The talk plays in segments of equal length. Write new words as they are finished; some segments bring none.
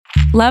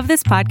Love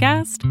this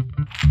podcast?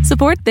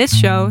 Support this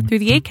show through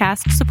the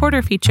Acast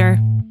supporter feature.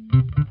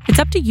 It's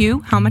up to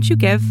you how much you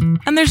give,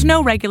 and there's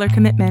no regular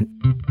commitment.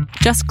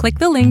 Just click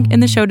the link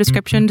in the show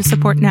description to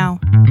support now.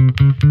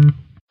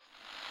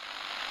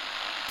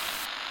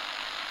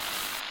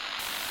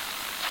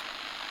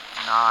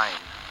 Nine,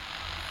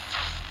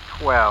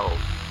 12,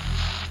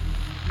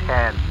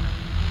 10,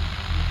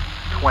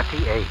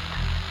 28,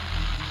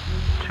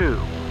 2,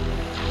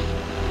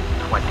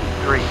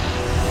 23.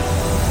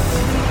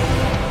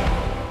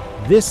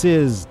 This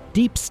is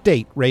Deep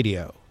State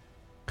Radio,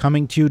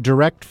 coming to you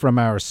direct from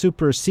our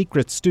super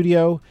secret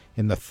studio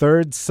in the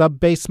third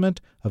sub-basement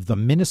of the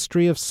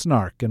Ministry of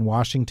Snark in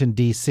Washington,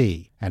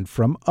 D.C., and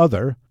from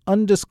other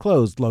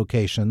undisclosed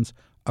locations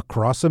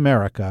across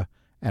America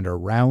and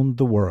around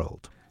the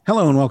world.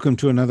 Hello and welcome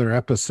to another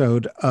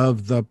episode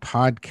of the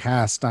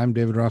podcast. I'm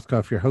David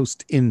Rothkopf, your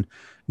host in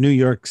New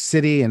York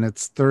City, and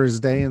it's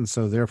Thursday, and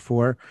so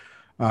therefore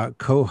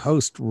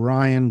co-host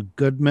Ryan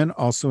Goodman,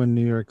 also in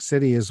New York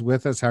City, is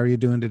with us. How are you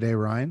doing today,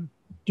 Ryan?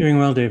 Doing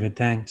well, David.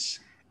 Thanks.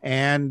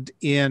 And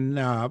in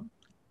Ann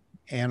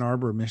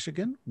Arbor,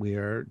 Michigan, we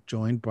are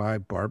joined by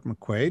Barb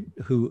McQuaid,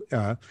 who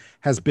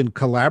has been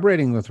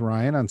collaborating with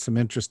Ryan on some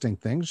interesting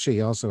things.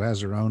 She also has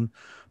her own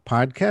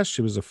podcast.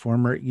 She was a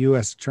former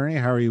U.S. attorney.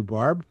 How are you,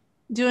 Barb?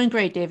 Doing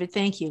great, David.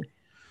 Thank you.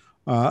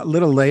 A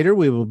little later,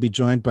 we will be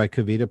joined by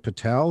Kavita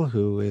Patel,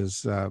 who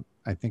is,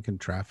 I think, in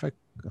traffic,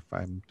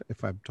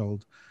 if I'm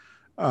told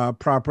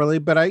properly.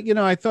 But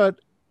I thought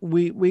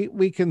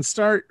we can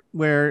start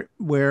where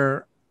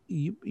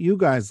you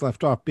guys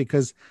left off,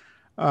 because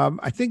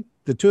I think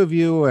the two of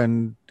you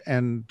and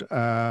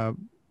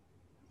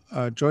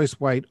Joyce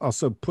White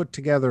also put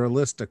together a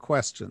list of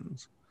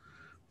questions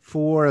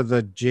for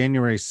the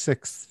January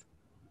 6th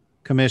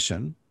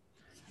commission.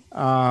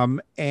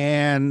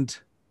 And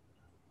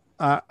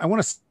I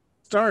want to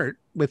start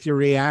with your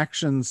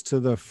reactions to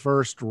the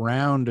first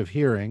round of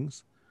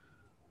hearings,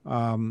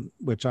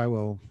 which I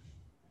will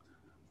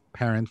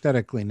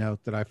parenthetically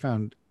note that I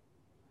found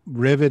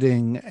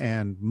riveting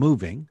and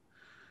moving,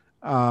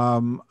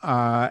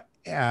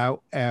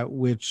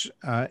 which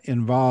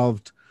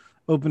involved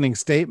opening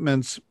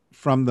statements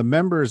from the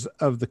members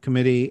of the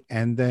committee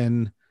and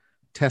then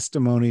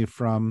testimony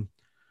from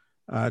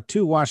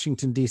two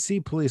Washington, D.C.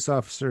 police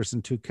officers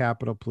and two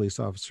Capitol police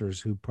officers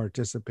who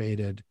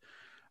participated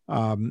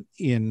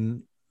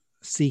in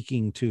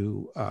seeking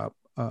to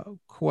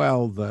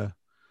quell the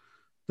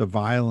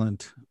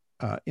violent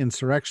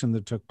insurrection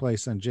that took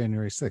place on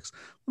January 6th.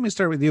 Let me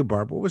start with you,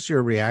 Barb. What was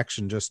your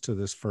reaction just to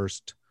this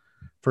first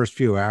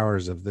few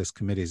hours of this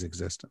committee's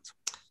existence?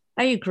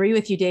 I agree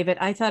with you, David.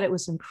 I thought it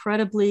was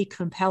incredibly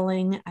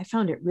compelling. I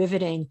found it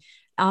riveting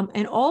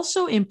and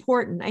also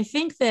important. I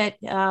think that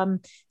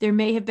there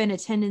may have been a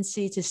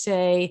tendency to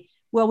say,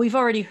 well, we've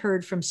already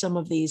heard from some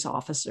of these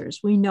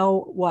officers. We know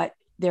what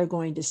they're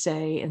going to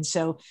say. And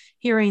so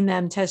hearing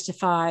them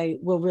testify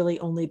will really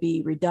only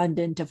be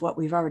redundant of what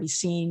we've already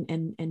seen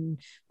and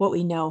what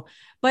we know.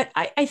 But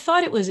I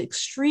thought it was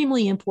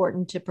extremely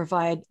important to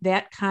provide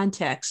that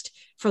context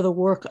for the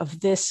work of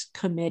this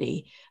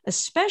committee,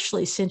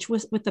 especially since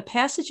with the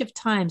passage of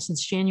time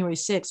since January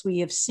 6th, we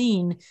have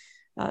seen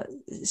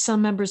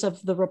some members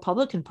of the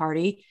Republican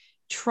Party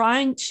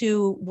trying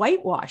to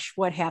whitewash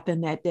what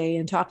happened that day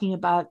and talking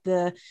about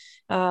the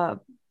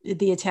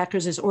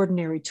attackers as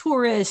ordinary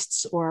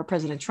tourists, or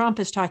President Trump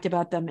has talked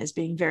about them as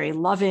being very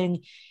loving.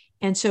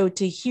 And so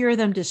to hear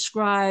them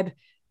describe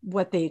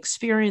what they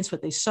experienced,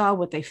 what they saw,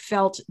 what they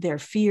felt, their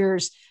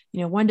fears,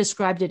 one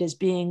described it as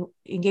being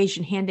engaged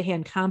in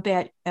hand-to-hand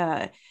combat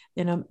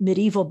in a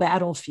medieval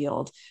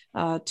battlefield.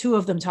 Two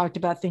of them talked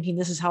about thinking,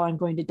 this is how I'm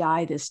going to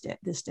die this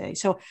day.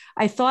 So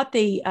I thought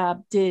they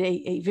did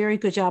a very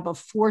good job of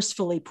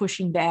forcefully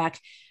pushing back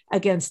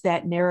against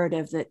that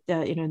narrative that,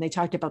 and they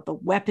talked about the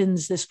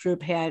weapons this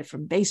group had,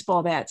 from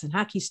baseball bats and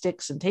hockey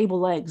sticks and table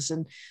legs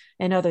and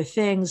other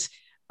things.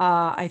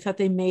 I thought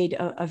they made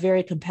a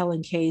very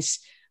compelling case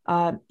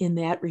in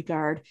that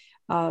regard.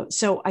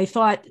 So I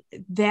thought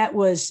that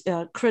was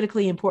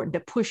critically important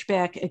to push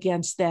back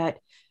against that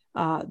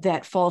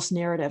false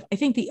narrative. I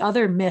think the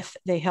other myth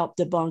they helped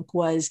debunk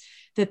was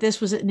that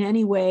this was in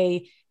any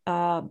way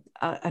an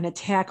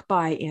attack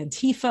by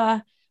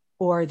Antifa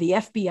or the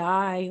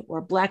FBI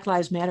or Black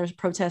Lives Matter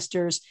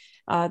protesters.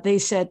 They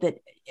said that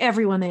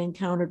everyone they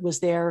encountered was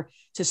there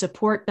to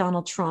support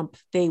Donald Trump.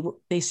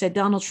 They said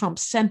Donald Trump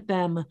sent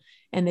them,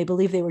 and they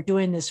believe they were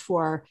doing this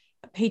for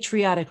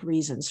patriotic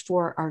reasons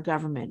for our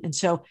government. And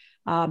so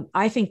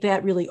I think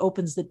that really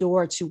opens the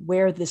door to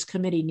where this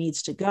committee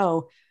needs to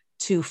go,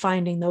 to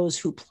finding those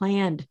who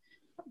planned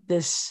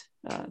this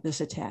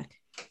attack.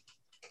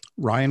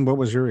 Ryan, what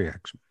was your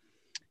reaction?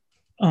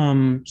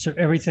 So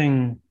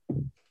everything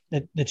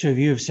that the two of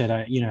you have said,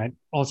 I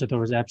also thought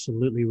was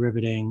absolutely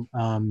riveting,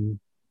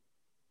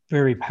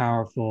 very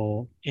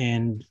powerful,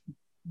 and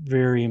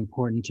very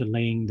important to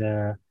laying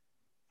the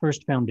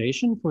first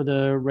foundation for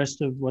the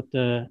rest of what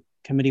the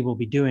committee will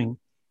be doing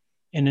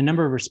in a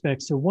number of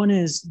respects. So one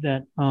is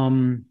that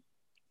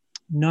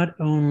not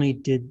only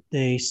did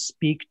they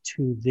speak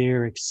to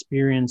their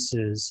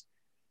experiences,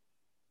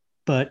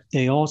 but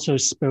they also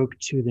spoke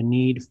to the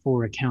need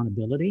for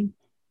accountability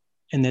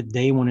and that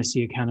they want to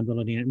see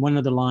accountability. And one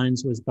of the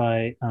lines was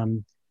by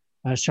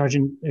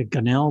Sergeant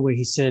Gunnell, where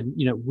he said,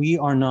 we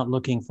are not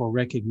looking for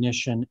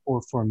recognition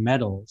or for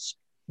medals.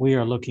 We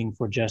are looking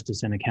for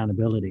justice and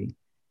accountability.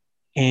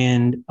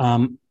 And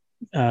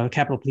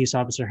Capitol Police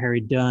Officer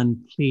Harry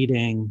Dunn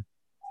pleading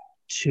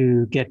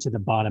to get to the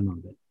bottom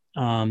of it.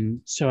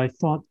 So I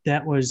thought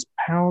that was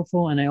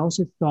powerful. And I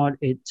also thought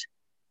it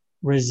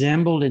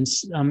resembled in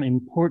some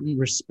important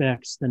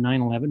respects the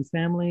 9/11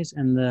 families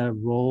and the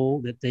role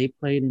that they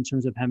played in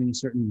terms of having a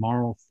certain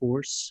moral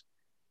force,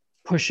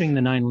 pushing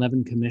the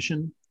 9/11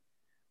 Commission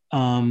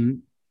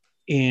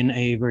in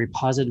a very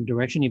positive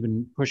direction,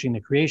 even pushing the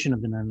creation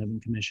of the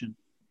 9/11 Commission.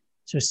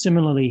 So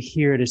similarly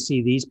here, to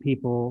see these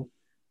people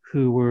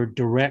who were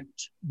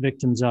direct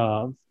victims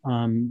of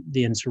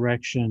the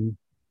insurrection,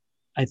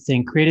 I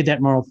think created that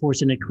moral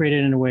force, and it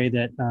created in a way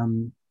that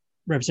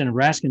Representative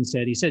Raskin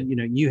said. He said,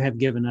 you have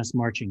given us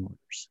marching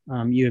orders.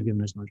 You have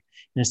given us marching,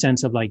 in a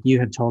sense of like, you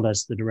have told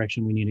us the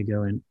direction we need to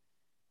go in.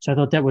 So I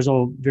thought that was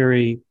all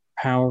very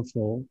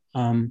powerful.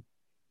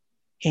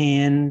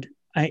 And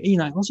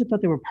I also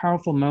thought there were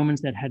powerful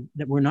moments that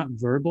were not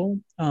verbal.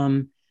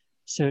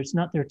 So it's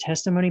not their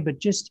testimony, but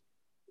just,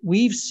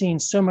 we've seen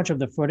so much of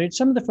the footage.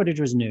 Some of the footage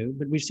was new,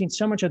 but we've seen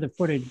so much of the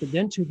footage, but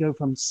then to go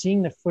from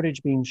seeing the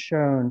footage being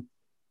shown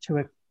to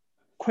a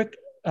quick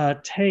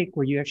take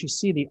where you actually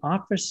see the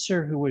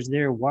officer who was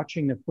there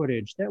watching the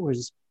footage,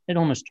 it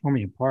almost tore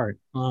me apart.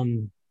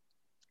 And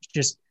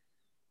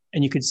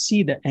you could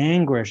see the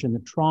anguish and the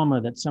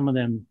trauma that some of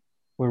them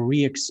were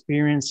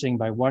re-experiencing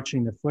by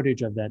watching the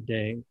footage of that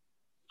day.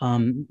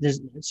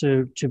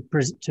 So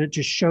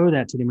to show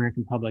that to the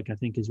American public, I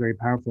think is very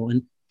powerful,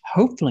 and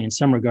hopefully in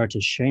some regard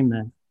to shame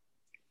the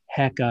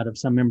heck out of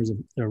some members of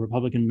the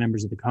Republican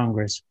members of the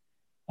Congress,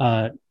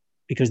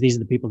 because these are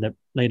the people that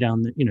lay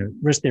down,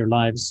 risk their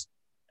lives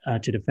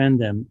to defend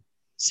them.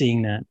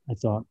 Seeing that, I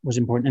thought, was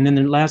important. And then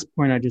the last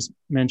point I just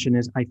mentioned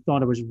is I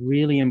thought it was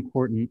really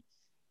important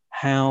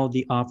how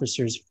the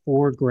officers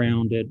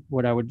foregrounded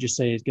what I would just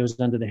say it goes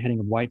under the heading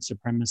of white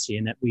supremacy,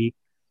 and that we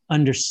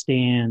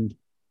understand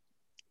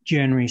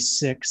January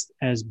 6th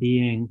as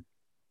being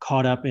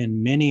caught up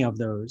in many of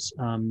those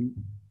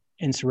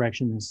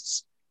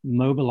insurrectionists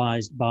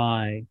mobilized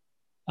by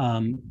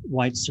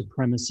white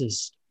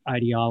supremacist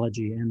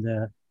ideology.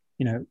 And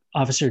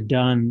Officer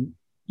Dunn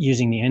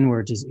using the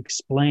N-word to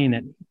explain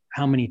that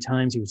how many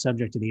times he was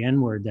subject to the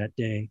N-word that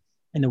day,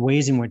 and the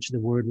ways in which the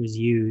word was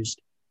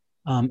used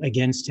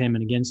against him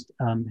and against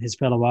his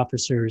fellow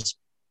officers,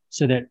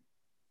 so that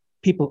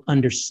people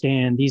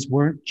understand these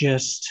weren't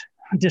just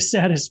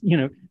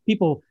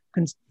people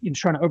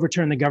trying to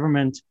overturn the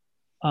government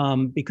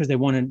because they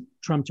wanted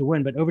Trump to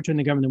win, but overturn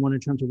the government, they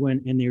wanted Trump to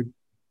win, and they're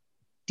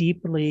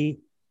deeply,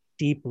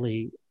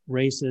 deeply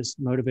racist,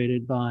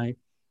 motivated by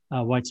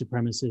white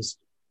supremacist,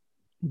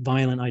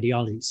 violent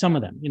ideology. Some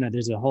of them,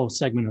 there's a whole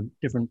segment of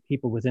different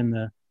people within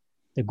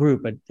the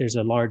group, but there's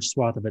a large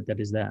swath of it that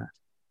is that.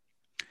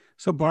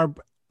 So,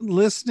 Barb,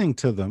 listening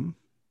to them,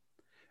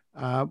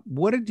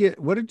 what did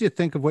you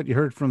think of what you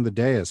heard from the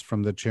dais,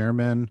 from the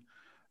chairman,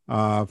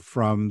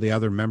 from the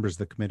other members of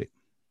the committee?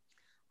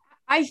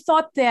 I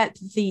thought that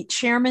the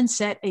chairman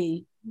set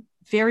a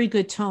very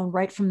good tone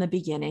right from the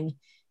beginning,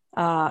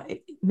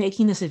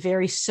 making this a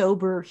very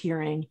sober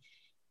hearing.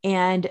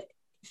 And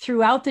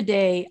throughout the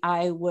day,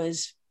 I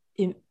was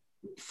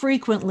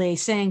frequently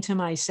saying to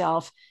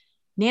myself,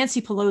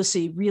 Nancy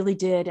Pelosi really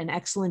did an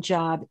excellent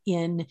job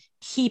in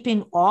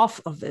keeping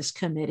off of this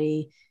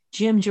committee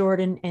Jim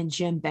Jordan and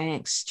Jim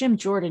Banks. Jim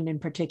Jordan in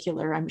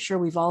particular, I'm sure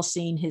we've all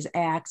seen his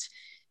act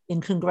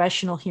in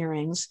congressional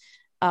hearings.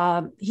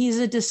 He's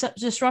a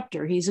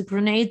disruptor. He's a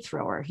grenade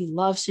thrower. He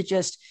loves to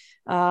just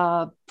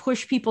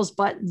push people's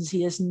buttons.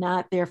 He is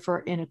not there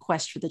in a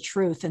quest for the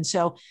truth. And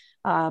so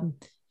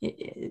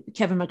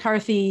Kevin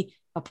McCarthy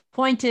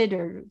appointed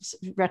or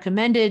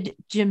recommended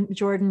Jim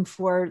Jordan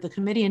for the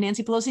committee, and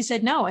Nancy Pelosi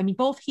said no. I mean,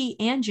 both he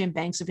and Jim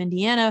Banks of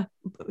Indiana,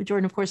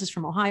 Jordan, of course, is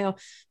from Ohio,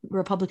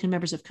 Republican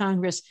members of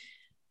Congress,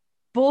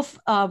 both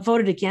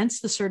voted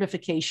against the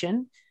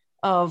certification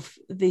of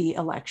the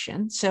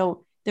election.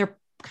 So they're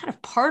kind of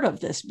part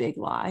of this big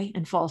lie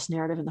and false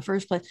narrative in the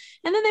first place.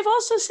 And then they've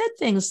also said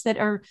things that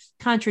are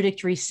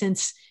contradictory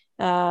since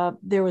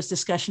there was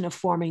discussion of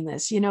forming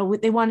this.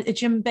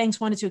 Jim Banks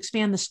wanted to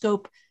expand the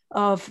scope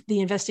of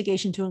the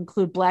investigation to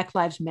include Black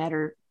Lives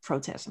Matter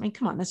protests. I mean,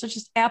 come on, that's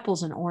just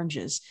apples and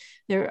oranges.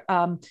 The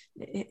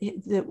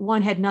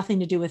one had nothing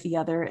to do with the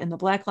other, and the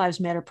Black Lives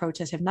Matter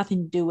protests have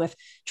nothing to do with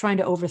trying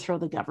to overthrow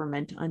the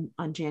government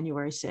on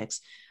January 6th.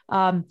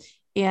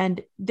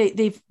 And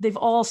they've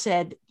all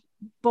said,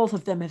 both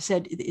of them have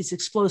said it's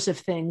explosive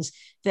things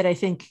that I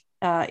think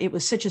it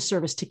was such a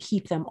service to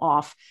keep them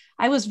off.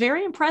 I was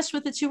very impressed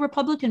with the two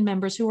Republican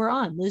members who were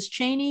on, Liz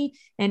Cheney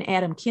and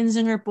Adam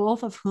Kinzinger,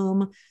 both of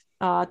whom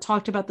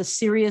talked about the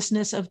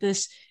seriousness of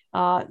this.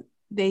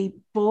 They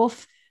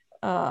both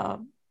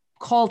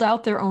called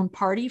out their own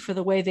party for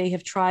the way they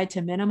have tried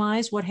to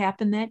minimize what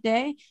happened that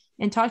day,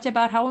 and talked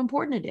about how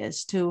important it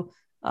is to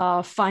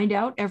find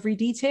out every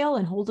detail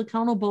and hold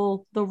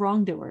accountable the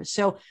wrongdoers.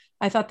 So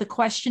I thought the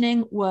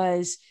questioning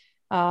was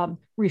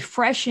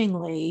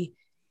refreshingly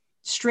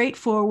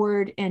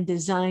straightforward and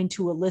designed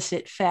to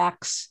elicit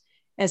facts,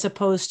 as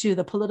opposed to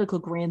the political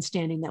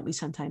grandstanding that we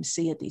sometimes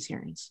see at these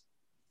hearings.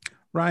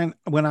 Ryan,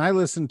 when I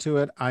listened to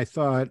it, I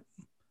thought,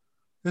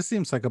 this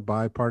seems like a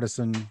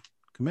bipartisan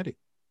committee.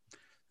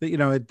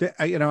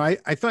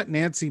 I thought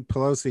Nancy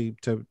Pelosi,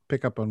 to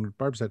pick up on what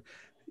Barb said,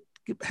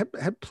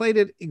 had played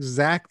it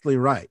exactly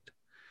right.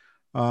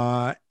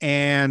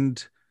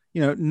 And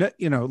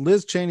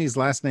Liz Cheney's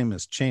last name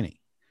is Cheney.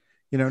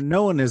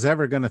 No one is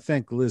ever going to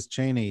think Liz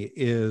Cheney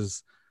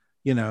is,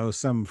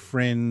 some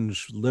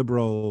fringe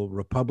liberal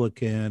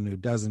Republican who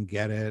doesn't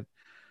get it.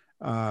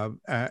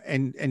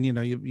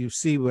 You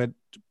see what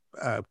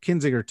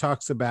Kinzinger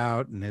talks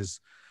about in his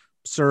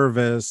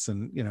service,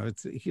 and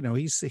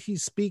he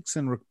speaks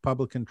in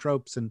Republican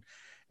tropes, and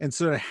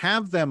so to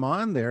have them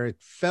on there, it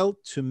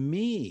felt to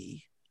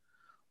me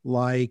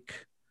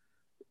like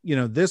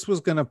this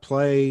was going to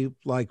play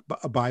like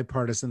a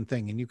bipartisan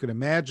thing. And you could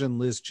imagine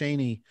Liz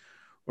Cheney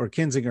or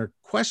Kinzinger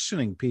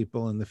questioning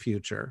people in the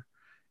future,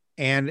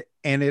 and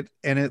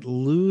it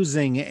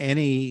losing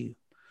any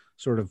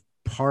sort of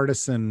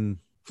partisan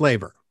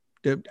flavor.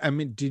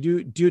 Did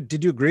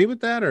you agree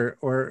with that,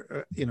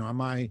 or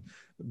am I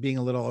being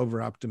a little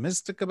over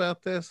optimistic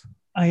about this?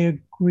 I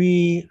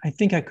agree. I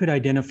think I could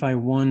identify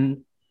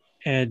one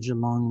edge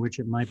along which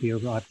it might be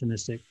over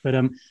optimistic, but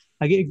I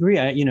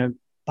agree.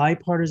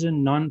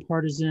 Bipartisan,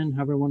 nonpartisan,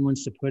 however one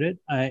wants to put it.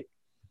 I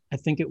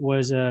think it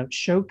was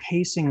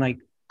showcasing like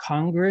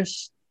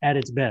Congress at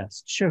its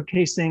best,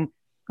 showcasing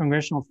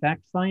congressional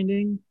fact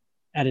finding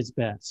at its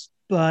best.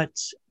 But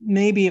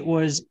maybe it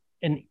was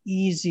an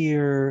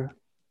easier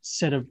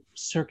set of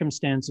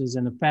circumstances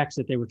and the facts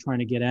that they were trying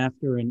to get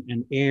after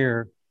and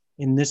air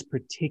in this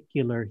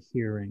particular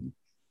hearing.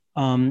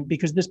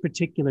 Because this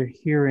particular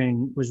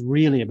hearing was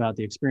really about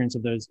the experience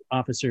of those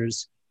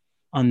officers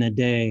on the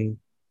day.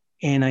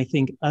 And I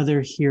think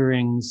other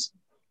hearings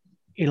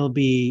will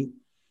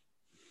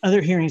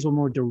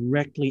more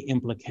directly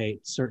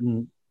implicate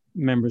certain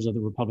members of the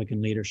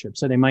Republican leadership.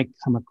 So they might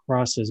come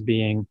across as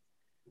being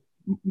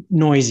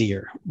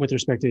noisier with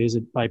respect to, is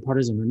it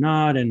bipartisan or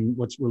not, and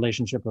what's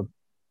relationship of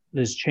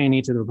Liz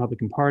Cheney to the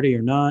Republican Party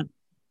or not.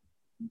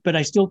 But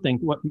I still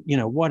think what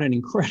an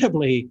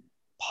incredibly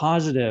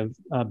positive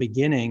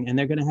beginning, and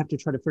they're going to have to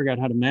try to figure out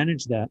how to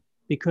manage that,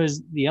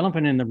 because the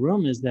elephant in the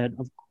room is that,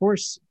 of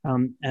course,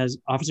 as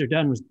Officer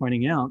Dunn was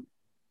pointing out,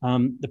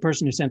 the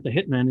person who sent the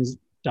hitman is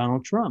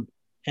Donald Trump.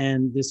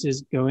 And this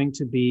is going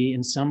to be,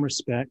 in some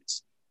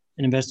respects,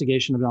 an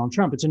investigation of Donald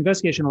Trump. It's an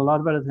investigation of a lot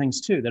of other things,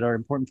 too, that are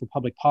important for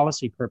public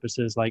policy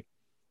purposes, like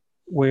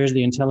where did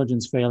the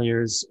intelligence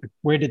failures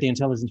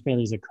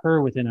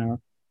occur within our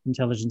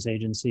intelligence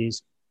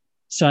agencies.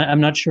 So I'm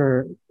not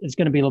sure. It's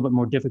going to be a little bit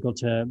more difficult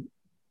to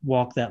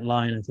walk that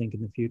line, I think,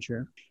 in the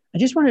future. I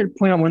just wanted to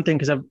point out one thing,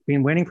 because I've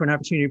been waiting for an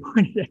opportunity to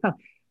point it out.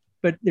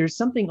 But there's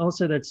something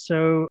also that's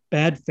so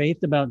bad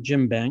faith about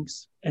Jim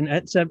Banks. And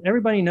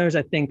everybody knows,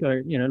 I think, or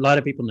a lot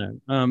of people know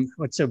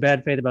what's so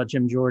bad faith about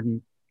Jim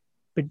Jordan.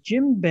 But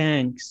Jim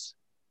Banks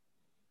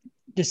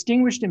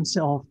distinguished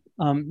himself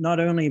not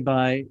only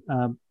by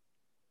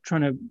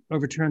trying to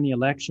overturn the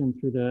election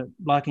through the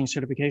blocking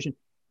certification.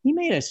 He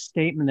made a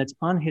statement that's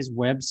on his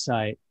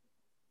website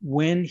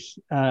when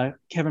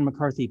Kevin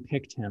McCarthy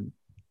picked him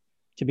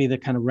to be the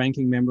kind of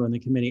ranking member on the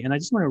committee. And I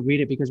just want to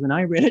read it, because when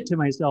I read it to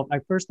myself, I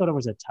first thought it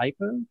was a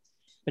typo,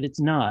 but it's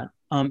not.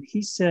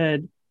 He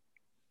said,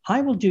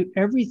 I will do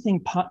everything,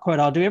 quote,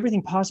 I'll do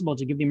everything possible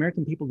to give the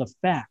American people the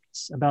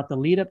facts about the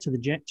lead up to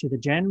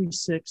January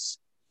 6th,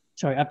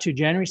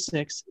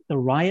 the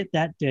riot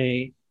that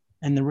day,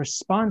 and the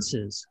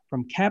responses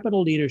from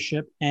Capitol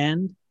leadership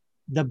and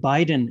the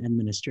Biden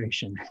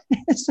administration.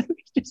 So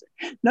it's just,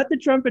 not the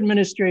Trump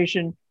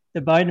administration, the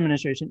Biden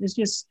administration. It's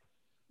just,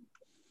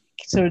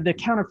 so the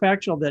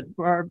counterfactual that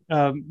Barb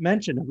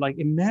mentioned of like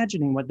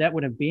imagining what that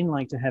would have been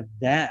like to have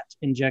that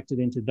injected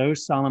into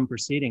those solemn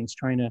proceedings,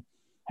 trying to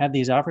have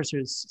these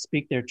officers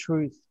speak their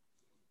truth,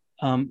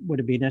 would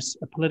have been a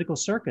political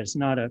circus,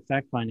 not a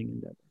fact-finding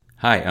endeavor.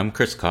 Hi, I'm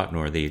Chris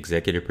Cotnor, the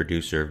executive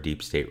producer of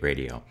Deep State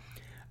Radio.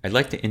 I'd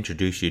like to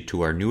introduce you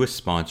to our newest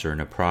sponsor and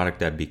a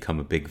product I've become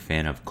a big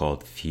fan of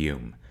called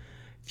Fume.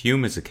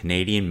 Fume is a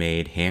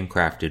Canadian-made,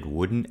 handcrafted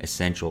wooden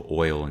essential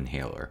oil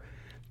inhaler.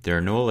 There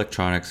are no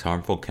electronics,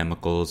 harmful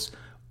chemicals,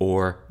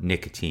 or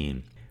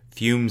nicotine.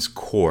 Fume's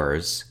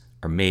cores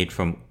are made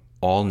from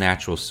all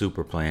natural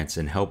super plants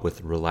and help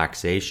with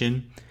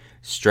relaxation,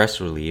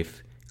 stress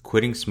relief,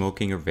 quitting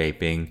smoking or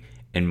vaping,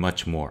 and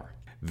much more.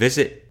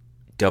 Visit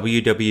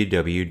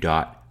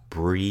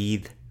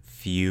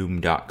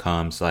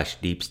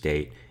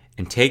www.breathefume.com/deepstate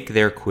and take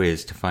their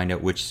quiz to find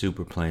out which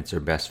super plants are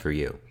best for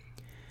you.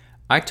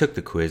 I took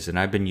the quiz and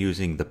I've been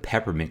using the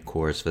peppermint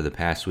cores for the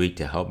past week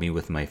to help me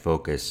with my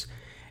focus,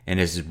 and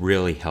has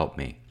really helped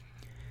me.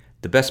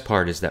 The best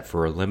part is that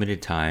for a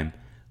limited time,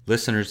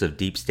 listeners of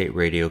Deep State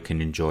Radio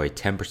can enjoy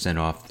 10%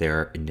 off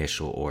their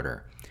initial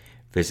order.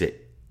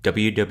 Visit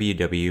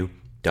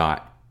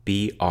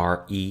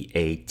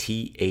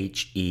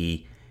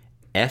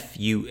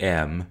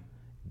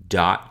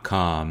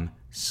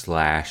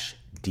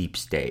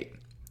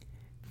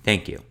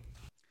Thank you.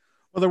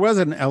 Well, there was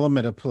an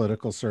element of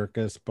political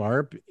circus,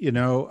 Barb.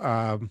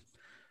 Kevin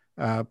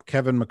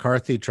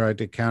McCarthy tried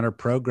to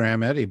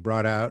counter-program it. He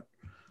brought out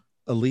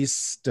Elise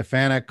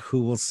Stefanik,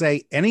 who will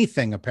say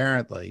anything,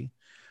 apparently,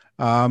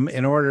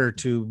 in order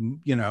to,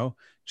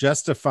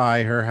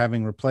 justify her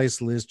having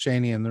replaced Liz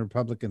Cheney in the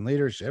Republican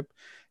leadership.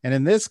 And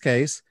in this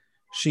case,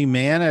 she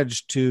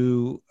managed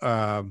to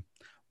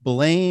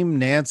blame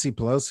Nancy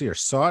Pelosi, or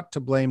sought to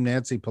blame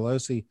Nancy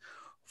Pelosi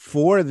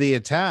for the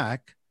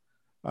attack,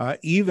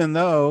 even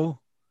though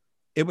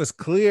it was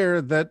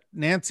clear that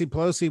Nancy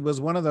Pelosi was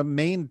one of the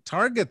main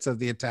targets of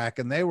the attack,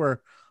 and they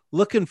were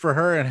looking for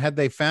her. And had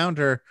they found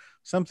her,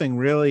 something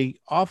really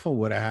awful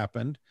would have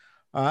happened.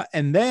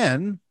 And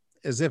then,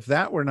 as if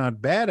that were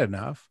not bad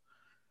enough,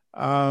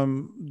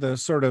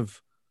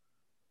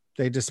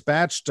 they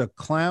dispatched a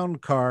clown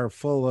car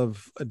full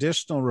of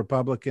additional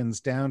Republicans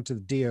down to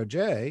the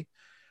DOJ,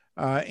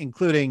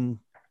 including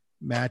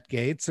Matt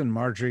Gaetz and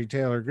Marjorie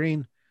Taylor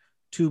Greene,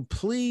 to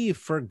plea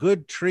for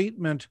good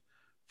treatment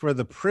for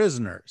the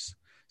prisoners,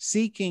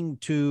 seeking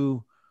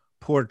to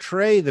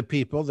portray the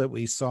people that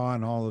we saw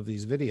in all of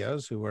these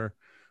videos who were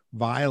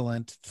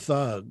violent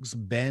thugs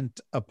bent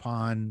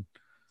upon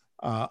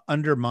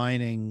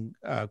undermining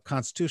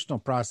constitutional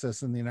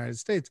process in the United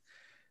States.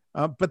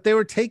 But they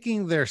were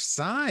taking their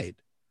side.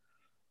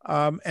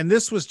 And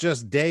this was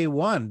just day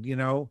one.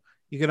 You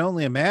can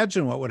only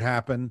imagine what would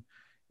happen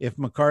if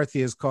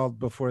McCarthy is called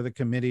before the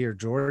committee, or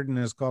Jordan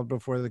is called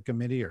before the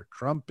committee, or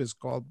Trump is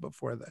called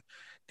before the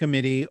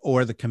committee,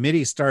 or the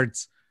committee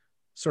starts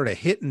sort of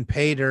hitting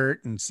pay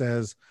dirt and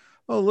says,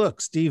 oh,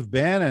 look, Steve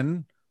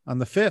Bannon on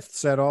the 5th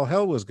said all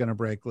hell was going to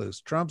break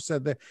loose. Trump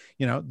said that,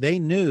 they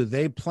knew,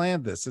 they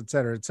planned this, et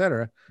cetera, et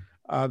cetera.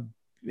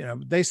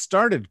 They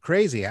started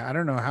crazy. I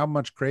don't know how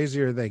much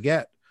crazier they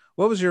get.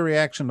 What was your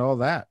reaction to all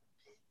that?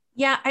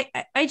 Yeah,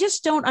 I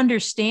just don't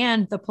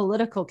understand the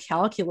political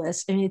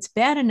calculus. I mean, it's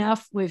bad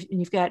enough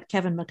you've got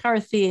Kevin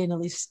McCarthy and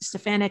Elise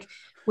Stefanik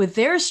with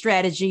their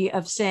strategy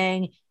of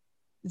saying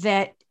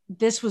that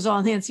this was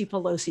all Nancy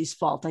Pelosi's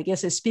fault. I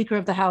guess as Speaker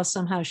of the House,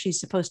 somehow she's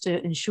supposed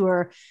to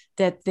ensure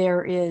that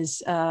there is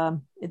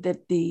that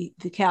the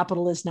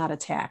Capitol is not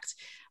attacked.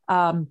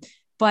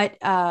 But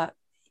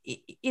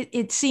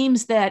it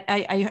seems that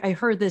I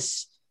heard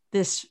this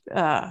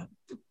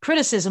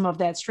criticism of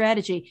that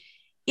strategy.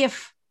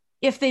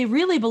 If they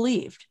really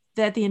believed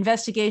that the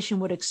investigation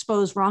would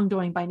expose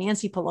wrongdoing by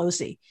Nancy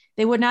Pelosi,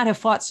 they would not have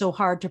fought so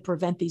hard to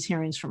prevent these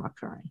hearings from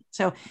occurring.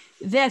 So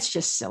that's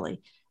just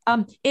silly.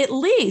 At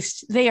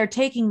least they are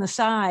taking the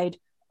side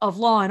of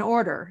law and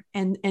order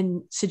and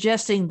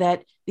suggesting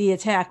that the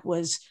attack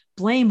was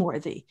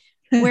blameworthy.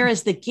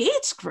 Whereas the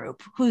Gaetz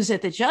group, who's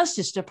at the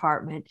Justice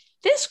Department,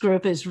 this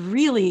group is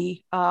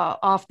really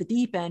off the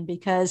deep end,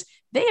 because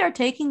they are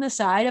taking the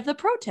side of the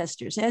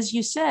protesters, as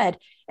you said.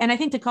 And I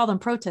think to call them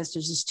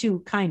protesters is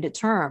too kind a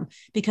term,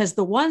 because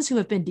the ones who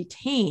have been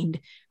detained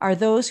are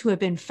those who have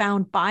been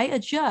found by a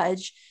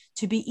judge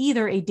to be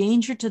either a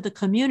danger to the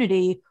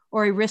community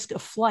or a risk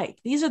of flight.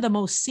 These are the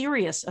most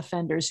serious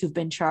offenders who've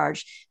been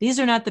charged. These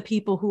are not the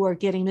people who are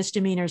getting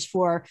misdemeanors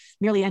for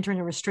merely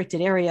entering a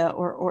restricted area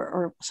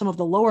or some of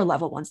the lower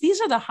level ones. These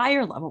are the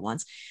higher level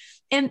ones.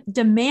 And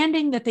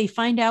demanding that they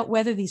find out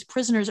whether these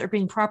prisoners are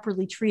being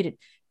properly treated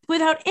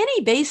without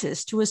any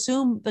basis to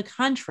assume the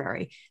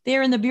contrary. They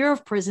are in the Bureau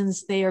of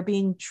Prisons. They are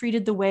being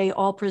treated the way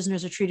all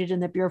prisoners are treated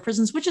in the Bureau of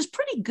Prisons, which is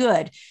pretty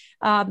good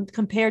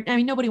compared. I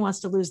mean, nobody wants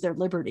to lose their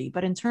liberty,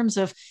 but in terms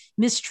of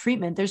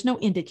mistreatment, there's no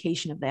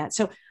indication of that.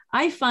 So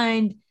I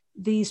find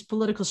these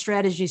political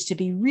strategies to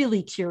be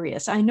really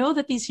curious. I know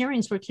that these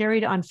hearings were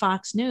carried on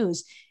Fox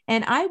News,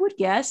 and I would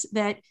guess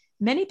that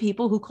many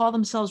people who call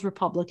themselves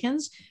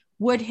Republicans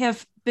would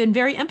have been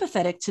very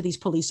empathetic to these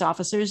police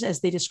officers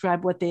as they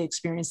describe what they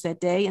experienced that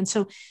day. And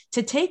so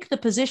to take the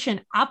position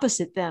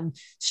opposite them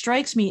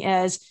strikes me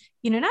as,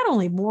 not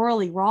only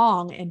morally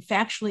wrong and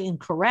factually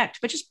incorrect,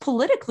 but just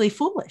politically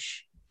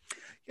foolish.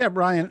 Yeah,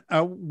 Brian,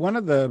 one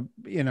of the,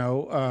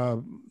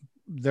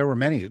 there were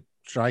many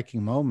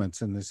striking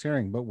moments in this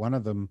hearing, but one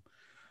of them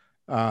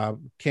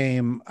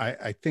came,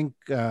 I think,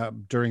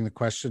 during the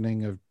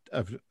questioning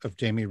of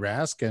Jamie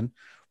Raskin,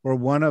 where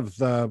one of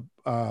the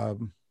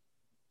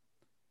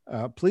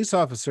police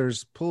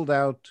officers pulled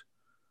out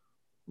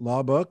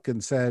law book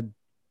and said,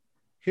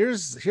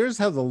 here's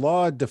how the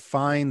law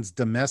defines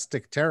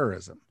domestic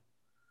terrorism.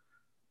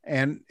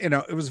 And,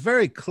 it was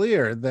very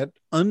clear that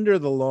under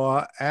the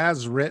law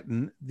as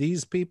written,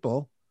 these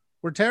people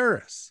were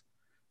terrorists,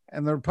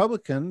 and the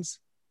Republicans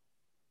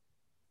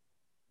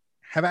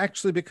have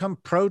actually become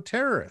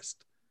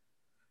pro-terrorist.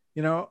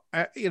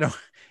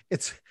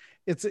 It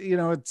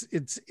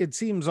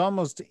seems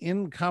almost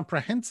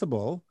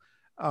incomprehensible.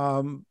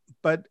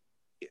 But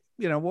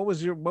what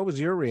was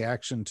your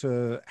reaction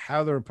to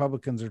how the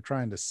Republicans are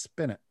trying to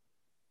spin it?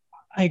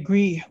 I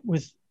agree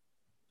with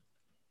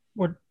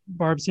what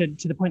Barb said,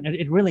 to the point that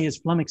it really is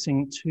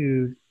flummoxing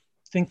to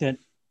think that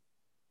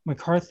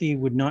McCarthy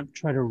would not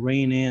try to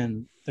rein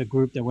in the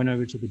group that went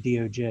over to the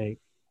DOJ.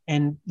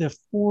 And the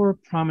four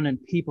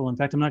prominent people, in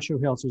fact, I'm not sure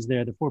who else was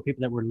there, the four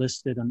people that were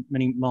listed on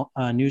many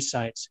news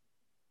sites,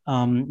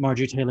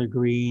 Marjorie Taylor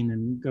Greene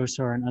and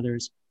Gosar and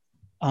others,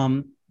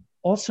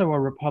 also are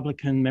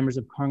Republican members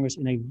of Congress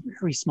in a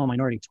very small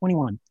minority,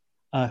 21,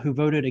 who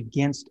voted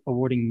against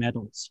awarding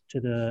medals to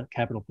the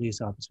Capitol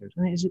Police officers.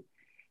 I mean,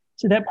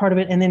 so that part of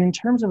it. And then in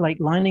terms of like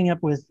lining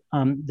up with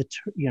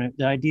the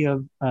idea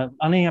of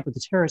lining up with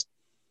the terrorists,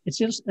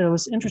 it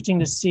was interesting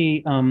to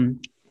see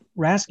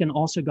Raskin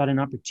also got an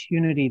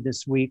opportunity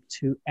this week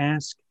to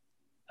ask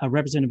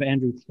Representative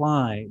Andrew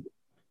Clyde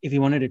if he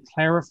wanted to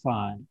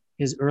clarify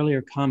his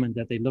earlier comment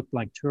that they looked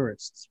like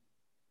tourists.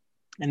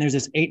 And there's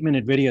this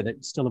 8-minute video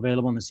that's still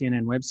available on the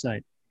CNN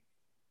website.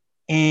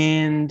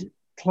 And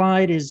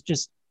Clyde is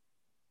just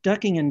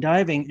ducking and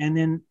diving. And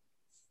then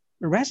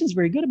Raskin's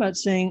very good about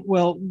saying,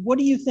 well, what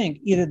do you think?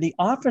 Either the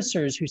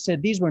officers who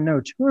said these were no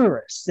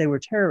tourists, they were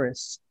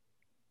terrorists,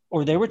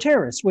 or they were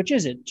terrorists. Which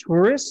is it?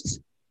 Tourists?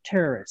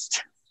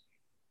 Terrorists?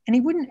 And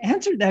he wouldn't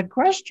answer that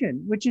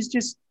question, which is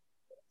just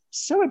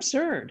so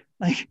absurd.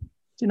 Like,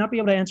 to not be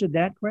able to answer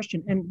that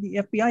question. And the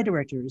FBI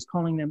director is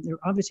calling them, they're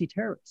obviously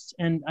terrorists.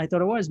 And I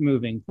thought it was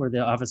moving for the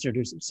officer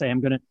to say,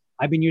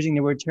 I've been using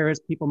the word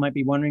terrorist. People might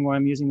be wondering why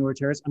I'm using the word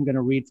terrorist. I'm going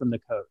to read from the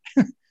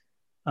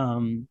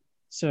code.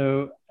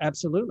 So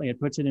absolutely, it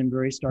puts it in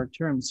very stark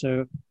terms.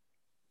 So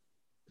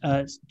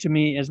to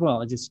me as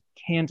well, I just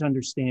can't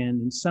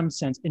understand in some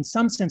sense,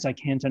 I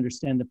can't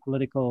understand the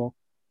political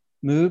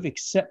move,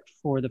 except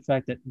for the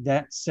fact that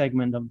that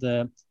segment of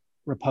the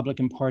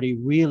Republican Party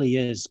really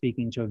is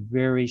speaking to a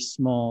very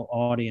small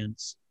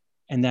audience.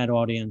 And that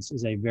audience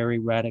is a very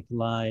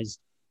radicalized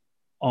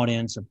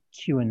audience of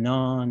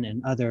QAnon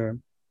and other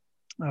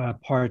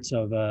parts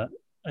of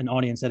an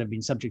audience that have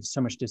been subject to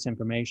so much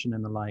disinformation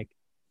and the like.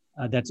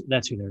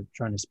 That's who they're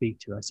trying to speak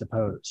to, I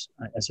suppose.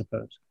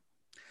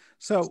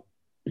 So,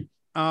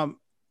 as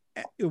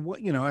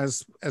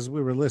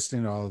we were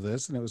listening to all of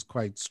this, and it was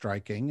quite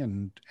striking,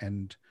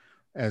 and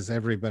as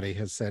everybody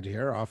has said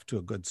here, off to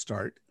a good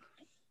start.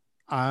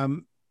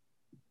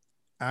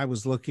 I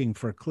was looking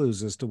for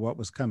clues as to what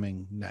was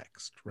coming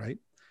next, right?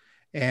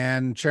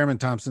 And Chairman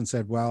Thompson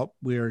said, well,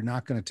 we're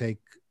not going to take,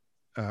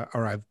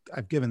 or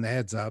I've given the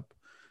heads up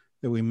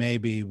that we may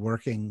be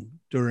working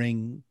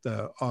during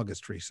the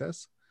August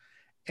recess.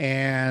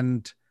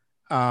 And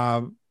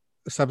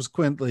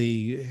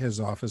subsequently, his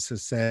office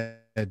has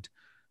said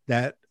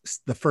that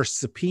the first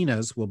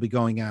subpoenas will be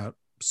going out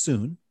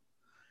soon.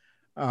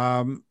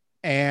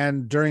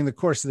 And during the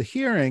course of the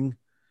hearing,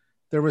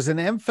 there was an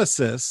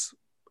emphasis,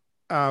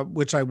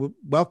 which I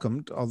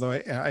welcomed, although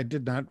I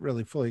did not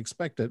really fully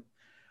expect it,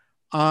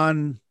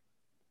 on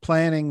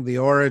planning the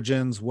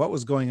origins, what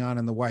was going on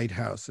in the White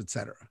House, et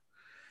cetera.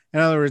 In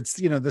other words,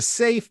 the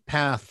safe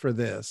path for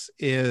this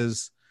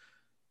is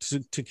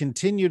to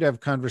continue to have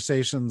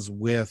conversations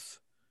with,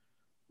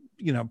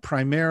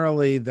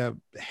 primarily the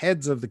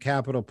heads of the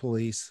Capitol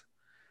Police,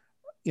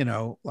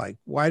 like,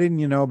 why didn't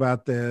you know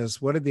about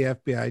this? What did the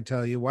FBI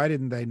tell you? Why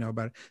didn't they know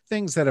about it?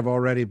 Things that have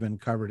already been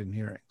covered in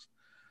hearings.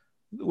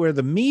 Where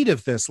the meat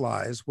of this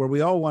lies, where we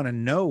all want to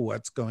know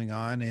what's going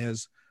on,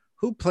 is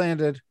who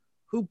planned it,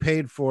 who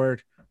paid for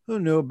it, who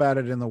knew about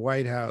it in the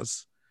White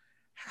House,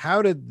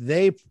 how did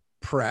they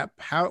prep,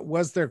 how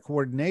was their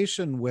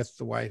coordination with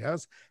the White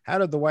House, how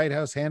did the White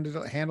House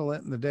handle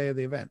it in the day of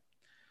the event?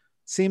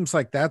 Seems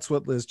like that's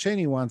what Liz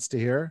Cheney wants to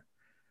hear.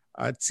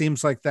 It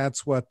seems like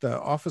that's what the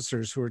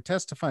officers who are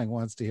testifying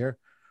wants to hear.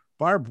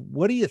 Barb,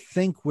 what do you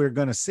think we're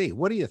going to see?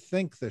 What do you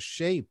think the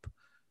shape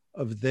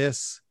of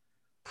this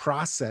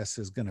process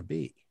is going to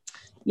be?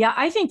 Yeah,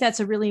 I think that's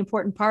a really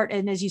important part.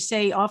 And as you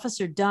say,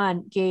 Officer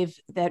Dunn gave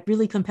that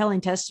really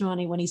compelling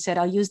testimony when he said,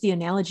 I'll use the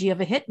analogy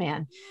of a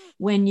hitman.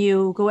 When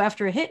you go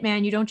after a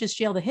hitman, you don't just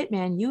jail the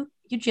hitman, you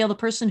jail the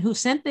person who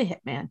sent the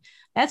hitman.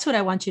 That's what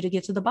I want you to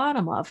get to the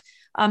bottom of.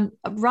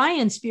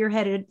 Ryan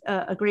spearheaded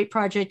a great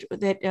project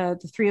that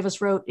the three of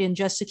us wrote in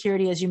Just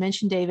Security, as you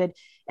mentioned, David,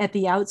 at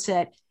the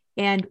outset.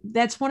 And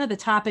that's one of the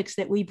topics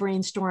that we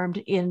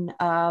brainstormed in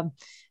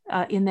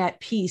that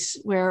piece,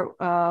 where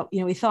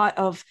we thought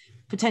of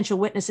potential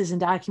witnesses and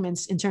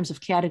documents in terms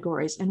of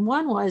categories. And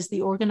one was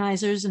the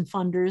organizers and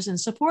funders and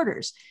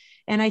supporters.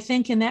 And I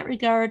think in that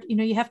regard,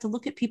 you have to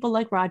look at people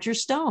like Roger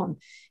Stone.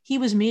 He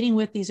was meeting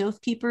with these Oath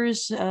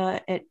Keepers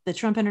at the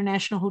Trump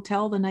International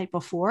Hotel the night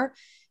before.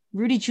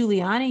 Rudy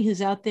Giuliani,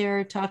 who's out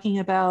there talking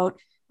about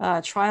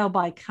trial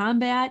by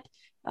combat.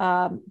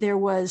 There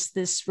was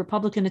this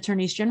Republican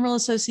Attorneys General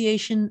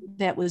Association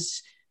that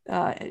was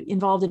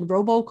involved in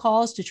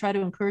robocalls to try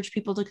to encourage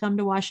people to come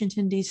to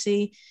Washington,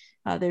 D.C.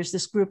 There's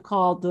this group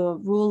called the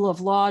Rule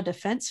of Law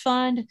Defense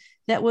Fund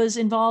that was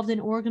involved in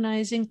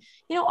organizing.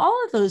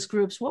 All of those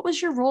groups, what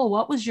was your role?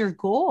 What was your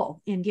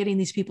goal in getting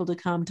these people to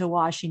come to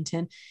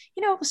Washington?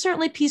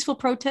 Certainly peaceful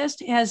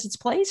protest has its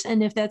place.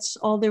 And if that's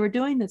all they were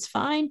doing, that's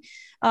fine.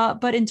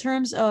 But in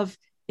terms of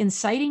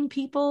inciting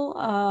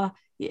people,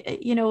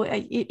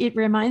 it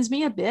reminds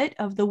me a bit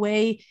of the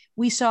way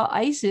we saw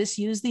ISIS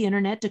use the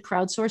internet to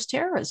crowdsource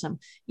terrorism.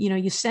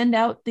 You send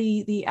out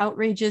the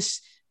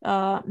outrageous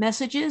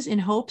messages in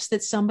hopes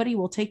that somebody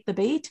will take the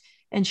bait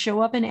and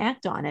show up and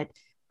act on it.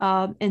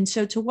 And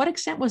so to what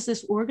extent was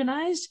this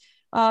organized?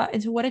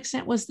 And to what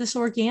extent was this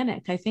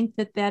organic? I think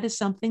that is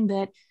something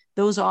that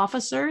those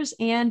officers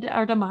and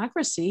our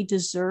democracy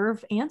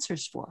deserve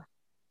answers for.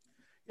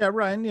 Yeah,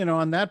 Ryan,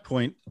 on that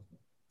point,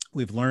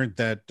 we've learned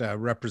that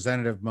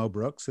Representative Mo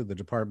Brooks, who the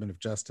Department of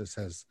Justice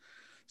has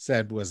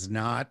said was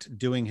not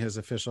doing his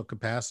official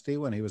capacity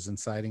when he was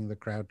inciting the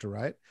crowd to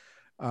riot,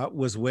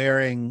 was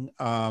wearing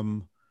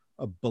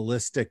a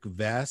ballistic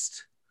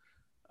vest.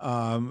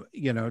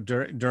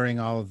 During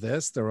all of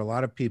this, there were a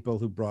lot of people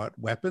who brought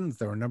weapons.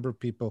 There were a number of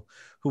people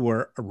who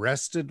were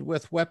arrested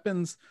with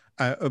weapons.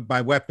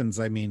 By weapons,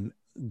 I mean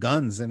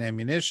guns and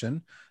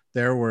ammunition.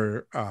 There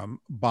were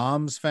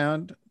bombs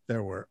found.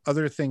 There were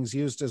other things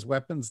used as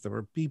weapons. There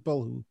were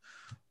people who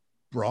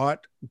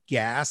brought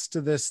gas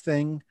to this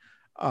thing.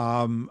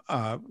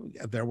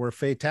 There were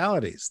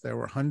fatalities. There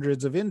were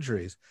hundreds of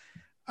injuries.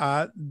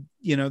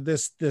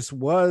 This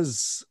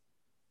was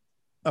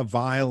a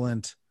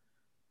violent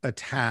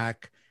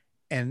attack,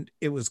 and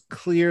it was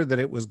clear that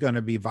it was going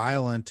to be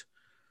violent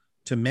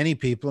to many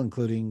people,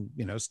 including,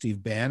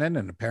 Steve Bannon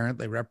and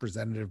apparently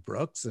Representative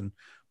Brooks and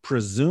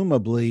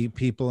presumably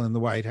people in the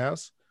White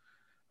House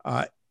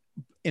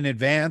in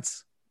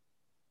advance.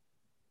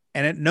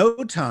 And at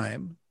no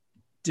time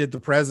did the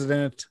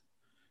president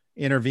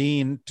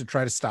intervene to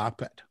try to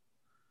stop it.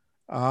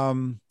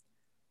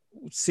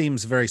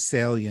 Seems very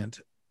salient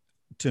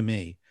to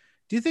me.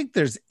 Do you think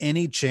there's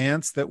any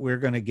chance that we're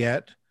going to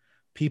get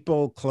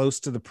people close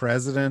to the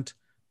president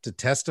to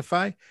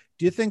testify?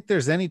 Do you think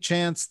there's any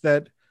chance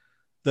that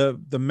the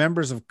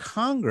members of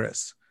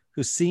Congress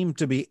who seem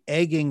to be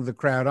egging the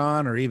crowd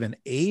on or even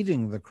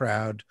aiding the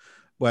crowd,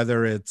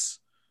 whether it's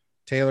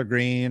Taylor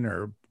Greene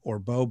or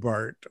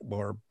Boebert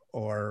or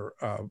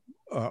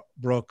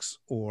Brooks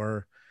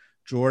or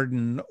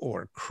Jordan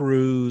or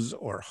Cruz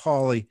or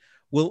Hawley,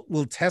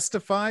 will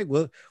testify?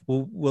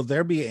 Will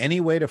there be any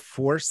way to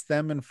force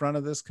them in front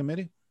of this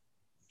committee?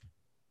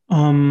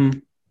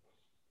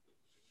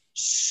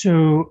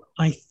 So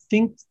I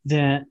think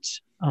that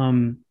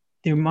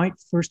there might,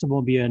 first of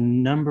all, be a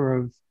number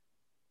of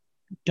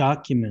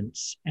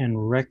documents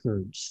and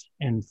records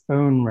and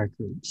phone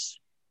records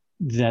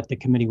that the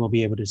committee will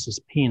be able to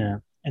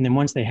subpoena. And then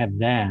once they have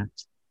that,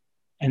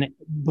 and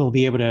we'll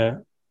be able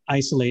to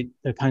isolate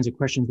the kinds of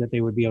questions that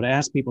they would be able to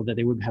ask people that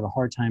they would have a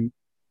hard time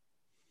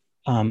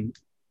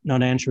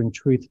not answering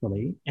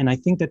truthfully. And I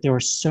think that there are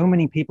so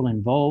many people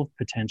involved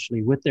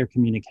potentially with their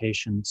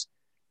communications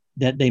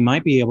that they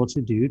might be able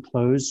to do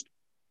closed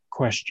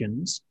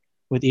questions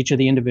with each of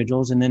the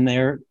individuals, and then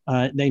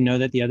they know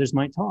that the others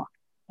might talk.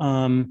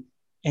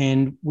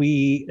 And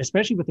we,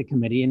 especially with the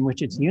committee in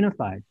which it's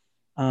unified,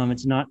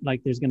 it's not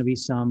like there's going to be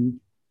some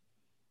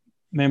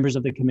members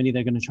of the committee that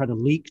are going to try to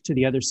leak to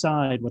the other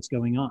side what's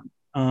going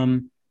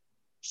on.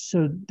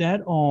 So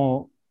that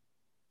all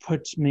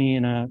puts me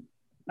in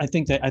I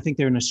think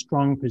they're in a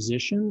strong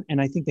position, and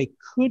I think they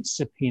could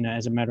subpoena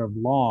as a matter of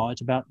law.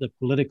 It's about the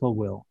political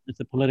will. It's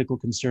the political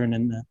concern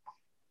and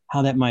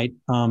how that might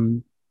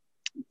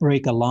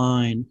break a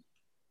line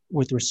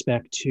with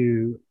respect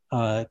to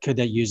could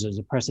that use as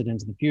a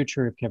precedent in the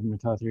future if Kevin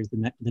McCarthy is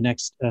the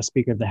next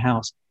Speaker of the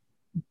House.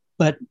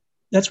 But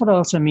that's what I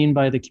also mean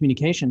by the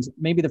communications.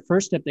 Maybe the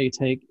first step they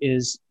take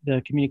is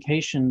the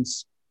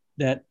communications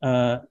that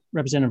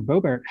Representative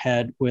Boebert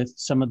had with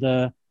some of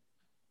the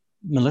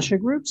militia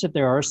groups, if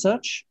there are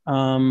such,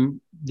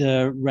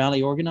 the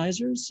rally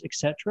organizers,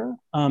 etc.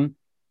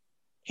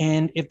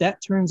 And if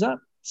that turns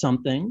up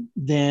something,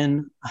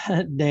 then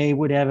they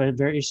would have a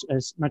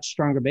much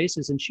stronger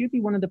basis, and she'd be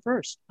one of the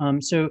first.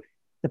 So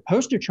the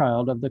poster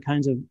child of the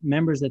kinds of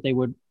members that they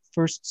would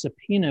first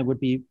subpoena would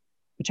be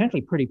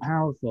potentially pretty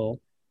powerful.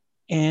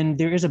 And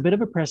there is a bit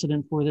of a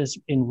precedent for this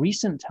in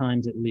recent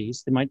times, at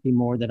least. There might be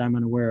more that I'm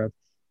unaware of.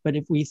 But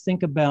if we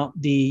think about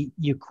the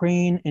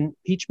Ukraine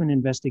impeachment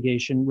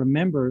investigation,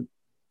 remember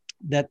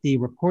that the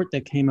report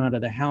that came out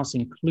of the House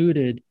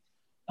included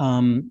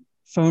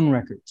phone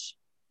records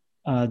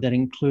that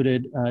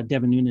included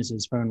Devin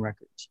Nunes's phone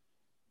records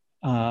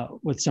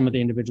with some of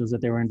the individuals that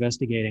they were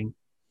investigating.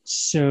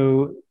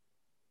 So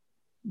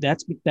that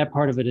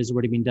part of it has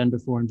already been done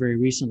before and very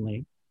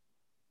recently.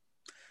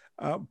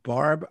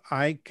 Barb,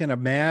 I can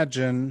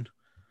imagine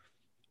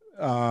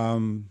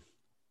Boebert,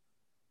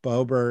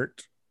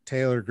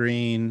 Taylor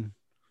Greene,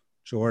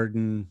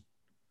 Jordan,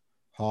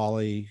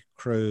 Hawley,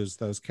 Cruz,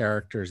 those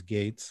characters,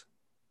 Gates,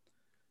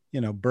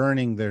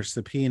 burning their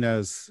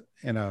subpoenas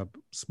in a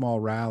small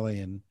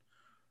rally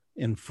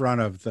in front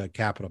of the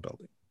Capitol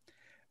building.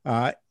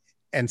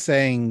 and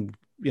saying,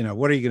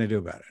 what are you going to do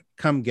about it?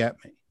 Come get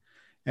me.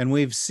 And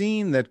we've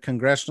seen that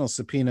congressional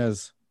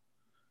subpoenas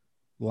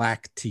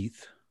lack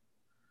teeth.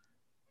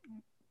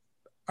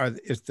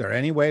 Is there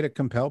any way to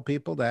compel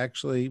people to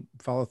actually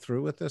follow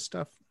through with this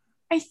stuff?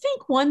 I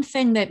think one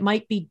thing that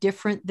might be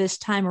different this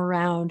time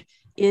around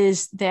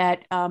is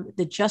that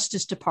the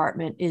Justice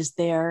Department is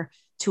there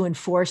to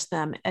enforce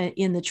them.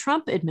 In the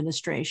Trump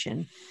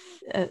administration,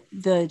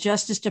 the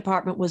Justice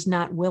Department was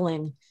not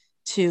willing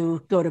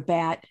to go to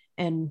bat,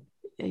 and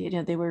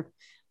they were,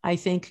 I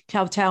think,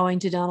 kowtowing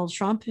to Donald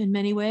Trump in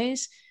many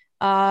ways.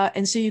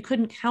 And so you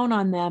couldn't count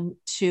on them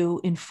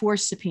to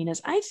enforce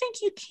subpoenas. I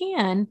think you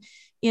can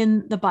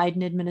in the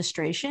Biden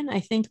administration. I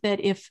think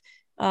that if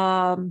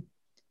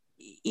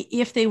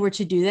they were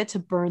to do that, to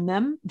burn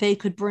them, they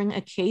could bring a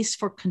case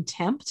for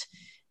contempt,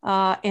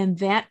 and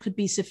that could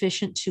be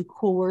sufficient to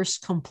coerce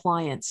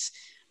compliance.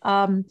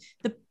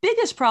 The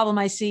biggest problem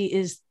I see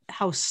is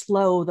how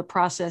slow the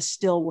process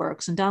still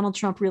works. And Donald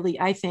Trump really,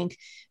 I think,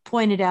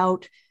 pointed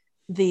out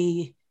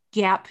the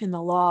gap in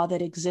the law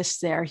that exists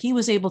there. He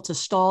was able to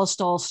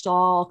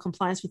stall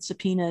compliance with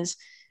subpoenas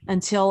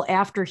until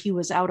after he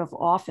was out of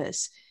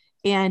office.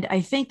 And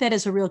I think that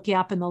is a real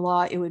gap in the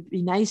law. It would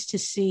be nice to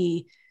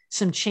see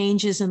some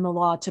changes in the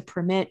law to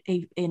permit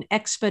an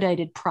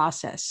expedited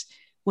process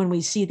when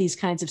we see these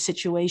kinds of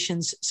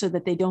situations, so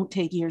that they don't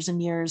take years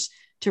and years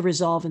to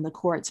resolve in the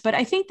courts. But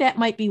I think that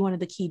might be one of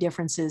the key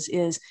differences,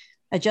 is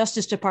a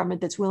Justice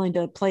Department that's willing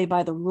to play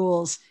by the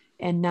rules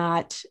and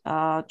not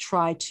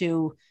try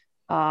to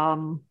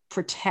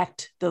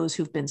protect those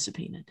who've been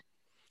subpoenaed.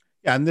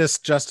 Yeah, and this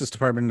Justice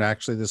Department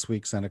actually this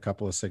week sent a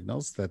couple of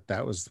signals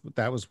that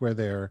was where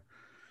they're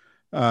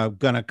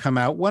going to come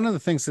out. One of the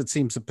things that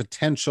seems a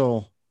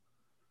potential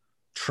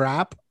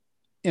trap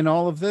in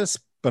all of this,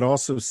 but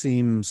also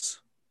seems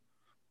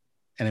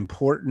an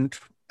important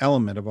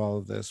element of all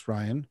of this,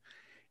 Ryan,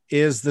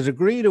 is the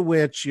degree to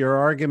which your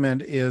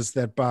argument is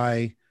that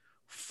by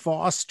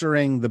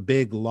fostering the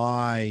big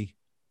lie,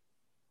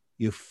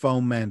 you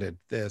fomented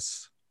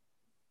this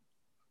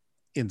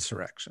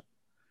insurrection.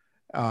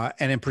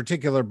 And in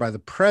particular, by the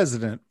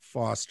president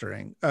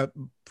fostering,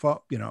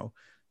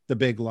 the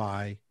big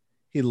lie,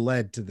 he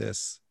led to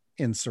this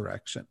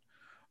insurrection.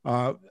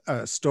 A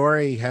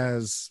story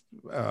has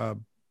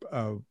been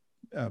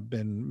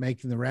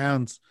making the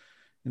rounds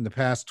in the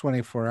past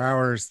 24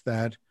 hours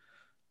that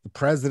the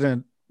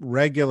president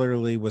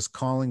regularly was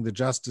calling the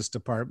Justice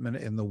Department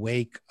in the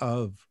wake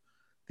of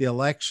the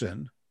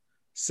election,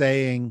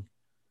 saying,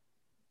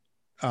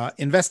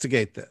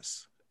 investigate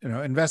this,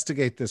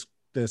 investigate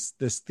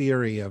this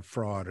theory of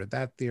fraud or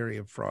that theory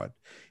of fraud,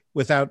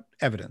 without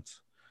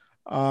evidence.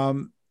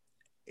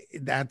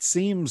 That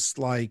seems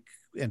like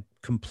a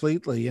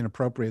completely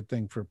inappropriate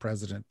thing for a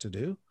president to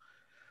do.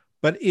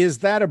 But is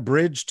that a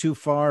bridge too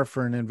far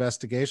for an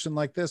investigation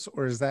like this,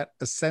 or is that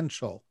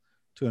essential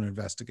to an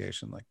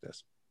investigation like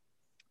this?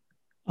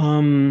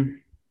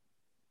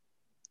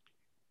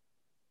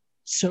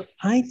 So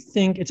I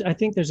think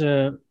there's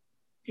a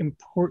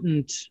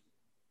important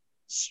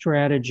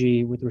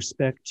strategy with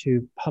respect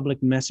to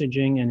public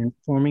messaging and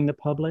informing the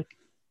public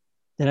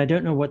that I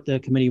don't know what the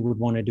committee would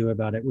want to do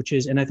about it, which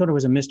is, and I thought it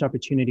was a missed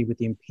opportunity with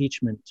the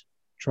impeachment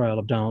trial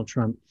of Donald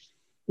Trump.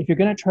 If you're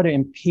going to try to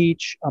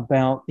impeach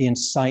about the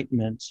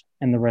incitement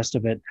and the rest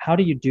of it, how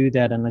do you do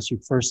that unless you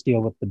first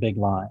deal with the big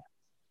lie?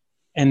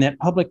 And that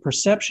public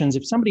perceptions,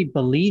 if somebody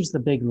believes the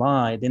big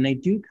lie, then they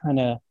do kind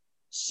of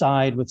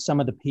side with some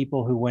of the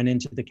people who went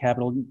into the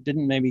Capitol,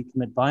 didn't maybe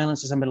commit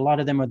violence or something, but a lot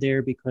of them are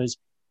there because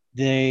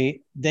they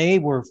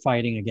were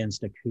fighting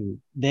against a coup.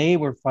 They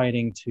were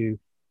fighting to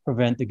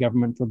prevent the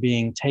government from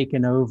being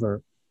taken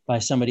over by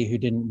somebody who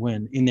didn't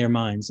win in their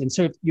minds. And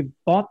so if you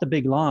bought the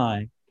big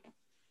lie,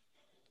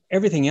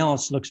 everything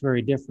else looks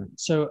very different.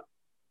 So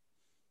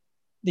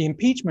the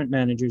impeachment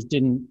managers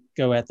didn't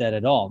go at that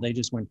at all. They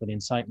just went for the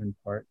incitement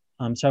part.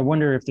 So I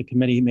wonder if the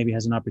committee maybe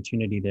has an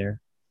opportunity there.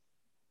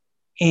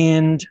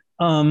 And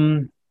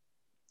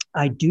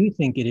I do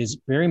think it is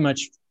very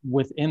much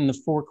within the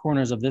four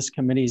corners of this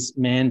committee's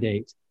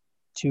mandate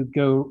to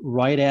go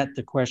right at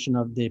the question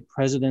of the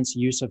president's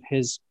use of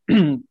his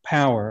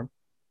power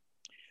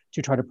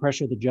to try to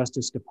pressure the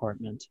Justice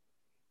Department.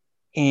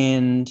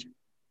 And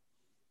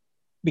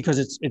because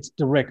it's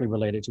directly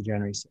related to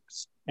January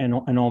 6th and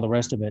all the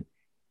rest of it.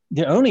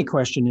 The only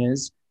question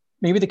is,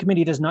 maybe the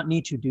committee does not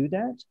need to do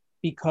that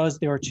because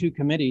there are two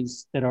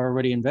committees that are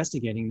already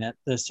investigating that.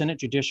 The Senate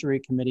Judiciary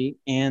Committee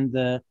and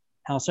the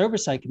House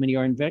Oversight Committee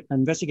are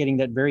investigating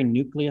that very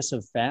nucleus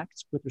of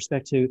facts with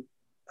respect to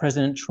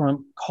President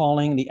Trump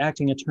calling the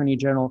acting attorney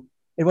general.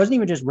 It wasn't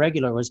even just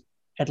regular, it was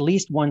at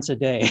least once a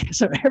day.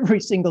 So every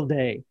single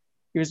day,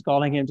 he was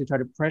calling him to try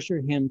to pressure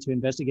him to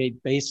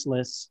investigate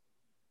baseless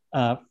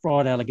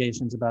fraud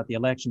allegations about the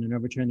election and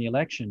overturn the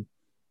election.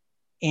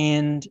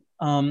 And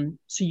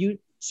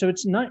so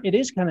it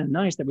is kind of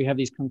nice that we have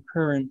these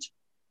concurrent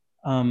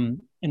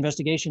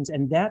investigations.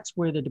 And that's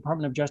where the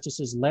Department of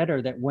Justice's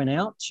letter that went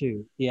out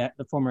to the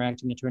former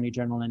acting attorney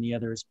general and the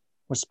others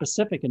was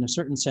specific in a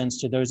certain sense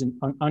to those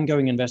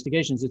ongoing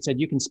investigations. It said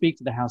you can speak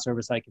to the House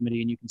Oversight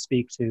Committee and you can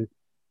speak to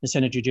the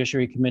Senate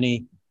Judiciary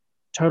Committee.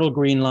 Total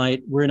green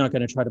light. We're not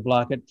going to try to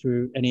block it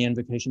through any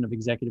invocation of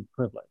executive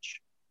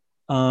privilege.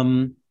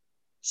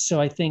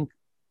 So I think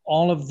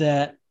all of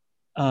that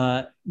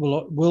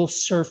will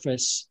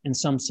surface in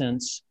some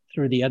sense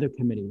through the other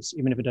committees,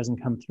 even if it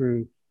doesn't come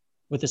through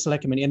with the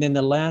Select Committee. And then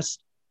the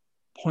last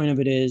point of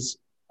it is,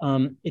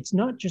 it's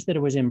not just that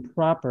it was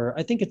improper.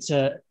 I think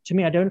to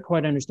me, I don't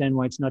quite understand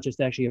why it's not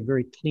just actually a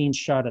very clean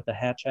shot at the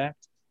Hatch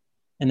Act.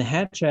 And the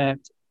Hatch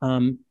Act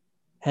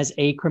has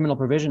a criminal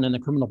provision, and the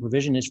criminal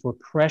provision is for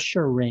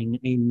pressuring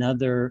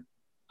another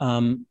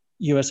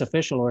U.S.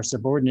 official or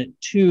subordinate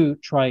to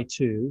try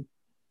to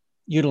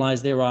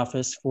utilize their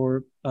office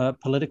for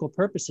political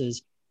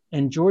purposes.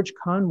 And George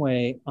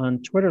Conway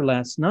on Twitter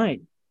last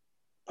night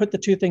put the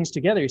two things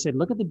together. He said,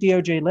 look at the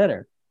DOJ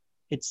letter.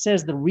 It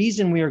says the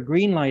reason we are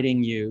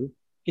greenlighting you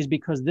is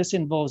because this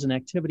involves an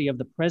activity of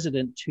the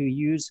president to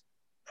use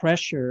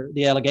pressure.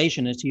 The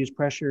allegation is to use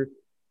pressure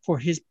for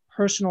his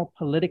personal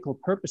political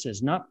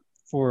purposes, not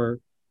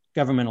for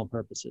governmental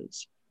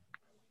purposes.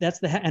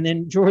 And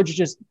then George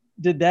just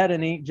did that,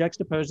 and he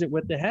juxtaposed it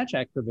with the Hatch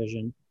Act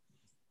provision.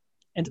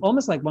 And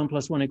almost like 1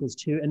 + 1 =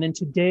 2. And then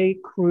today,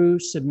 Crew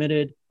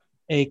submitted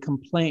a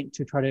complaint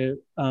to try to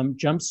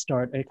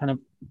jumpstart a kind of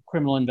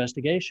criminal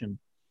investigation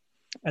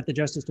at the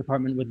Justice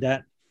Department with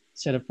that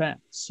set of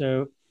facts.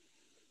 So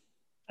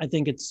I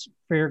think it's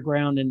fair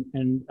ground,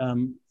 and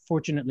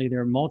fortunately, there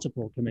are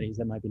multiple committees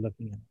that might be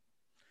looking at it.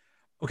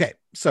 Okay,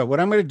 so what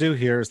I'm going to do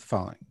here is the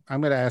following.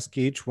 I'm going to ask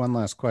each one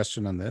last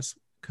question on this.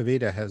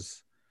 Kavita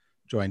has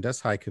joined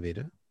us. Hi,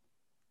 Kavita.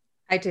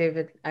 Hi,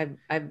 David.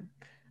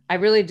 I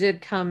really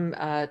did come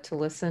to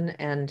listen,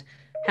 and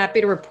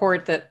happy to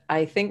report that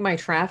I think my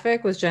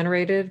traffic was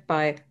generated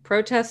by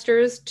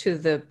protesters to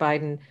the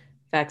Biden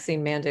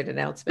vaccine mandate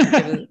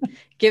announcement,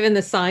 given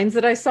the signs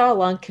that I saw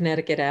along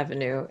Connecticut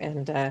Avenue.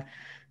 And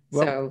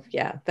so,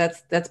 yeah,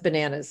 that's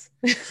bananas.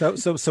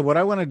 So what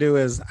I want to do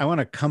is I want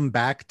to come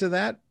back to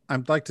that.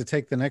 I'd like to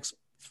take the next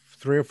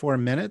 3 or 4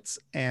 minutes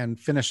and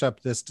finish up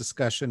this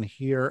discussion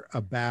here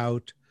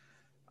about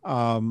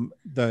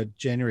the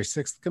January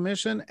 6th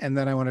Commission. And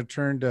then I want to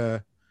turn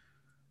to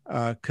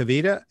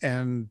Kavita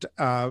and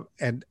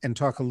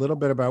talk a little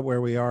bit about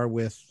where we are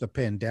with the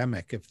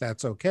pandemic, if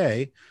that's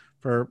okay.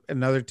 For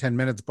another 10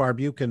 minutes,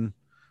 Barb, you can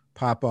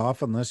pop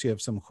off unless you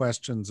have some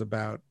questions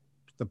about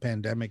the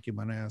pandemic you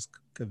want to ask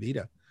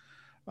Kavita.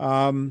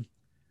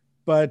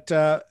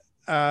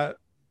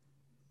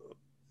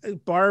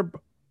 Barb,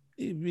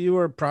 you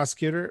were a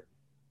prosecutor.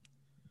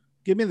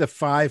 Give me the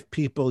 5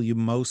 people you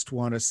most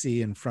want to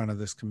see in front of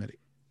this committee.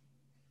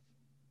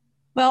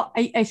 Well,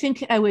 I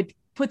think I would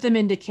put them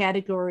into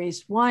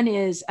categories. One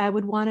is I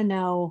would want to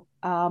know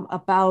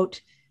about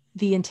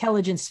the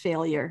intelligence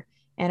failure.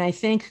 And I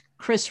think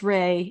Chris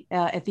Wray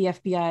at the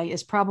FBI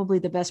is probably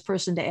the best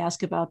person to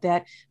ask about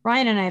that.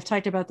 Ryan and I have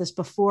talked about this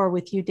before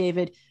with you,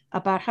 David,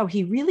 about how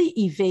he really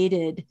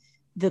evaded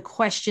the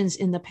questions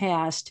in the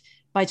past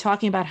by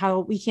talking about how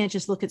we can't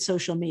just look at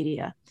social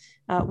media,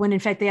 when in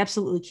fact they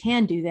absolutely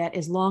can do that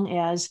as long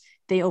as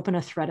they open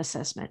a threat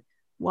assessment.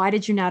 Why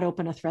did you not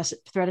open a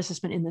threat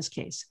assessment in this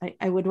case?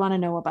 I would want to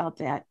know about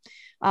that.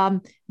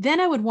 Then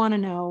I would want to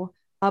know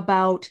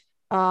about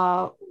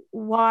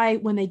why,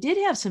 when they did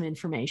have some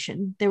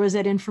information, there was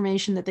that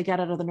information that they got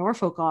out of the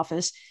Norfolk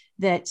office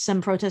that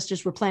some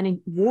protesters were planning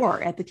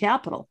war at the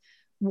Capitol.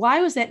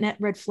 Why was that net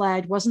red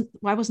flagged?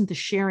 Why wasn't the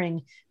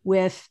sharing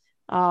with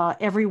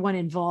everyone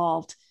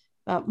involved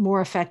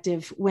more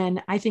effective,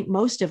 when I think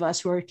most of us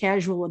who are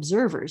casual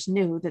observers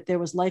knew that there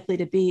was likely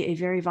to be a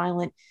very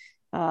violent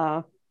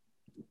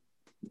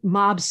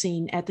mob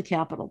scene at the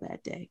Capitol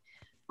that day?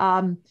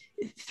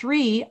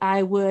 3,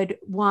 I would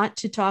want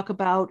to talk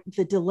about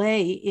the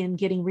delay in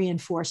getting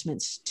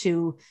reinforcements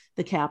to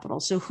the Capitol.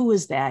 So who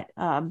is that?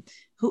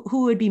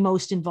 Who would be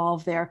most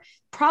involved there?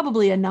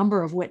 Probably a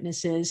number of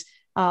witnesses,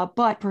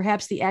 but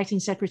perhaps the acting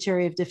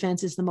Secretary of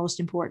Defense is the most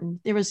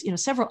important. There was,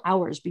 several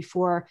hours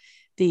before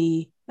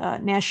the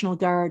National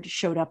Guard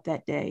showed up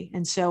that day.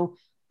 And so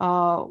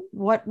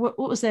what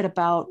was that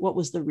about? What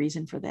was the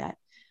reason for that?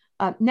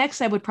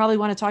 Next, I would probably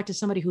want to talk to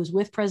somebody who was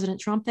with President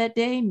Trump that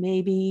day,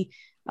 maybe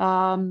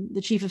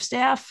the Chief of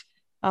Staff,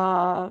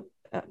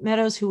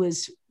 Meadows, who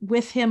was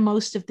with him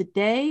most of the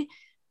day.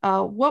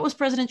 What was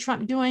President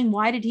Trump doing?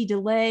 Why did he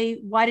delay?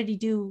 Why did he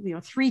do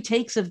 3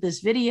 takes of this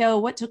video?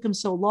 What took him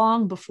so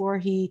long before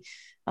he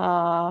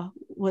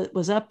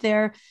was up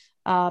there?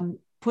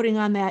 Putting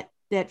on that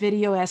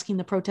video, asking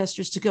the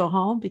protesters to go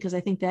home, because I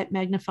think that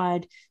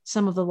magnified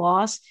some of the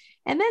loss.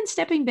 And then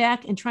stepping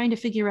back and trying to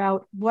figure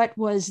out what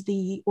was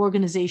the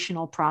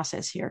organizational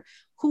process here.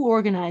 Who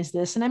organized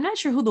this? And I'm not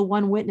sure who the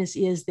one witness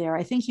is there.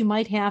 I think you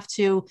might have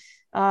to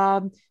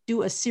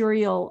do a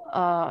serial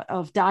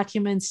of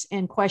documents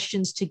and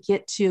questions to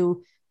get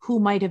to who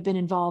might have been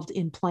involved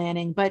in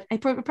planning. But I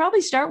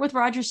probably start with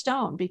Roger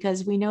Stone,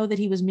 because we know that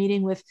he was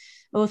meeting with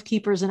Oath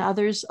Keepers and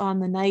others on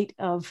the night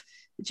of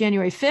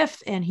January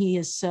 5th. And he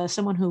is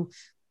someone who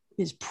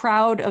is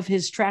proud of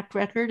his track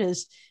record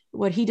as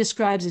what he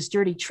describes as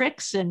dirty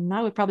tricks, and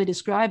I would probably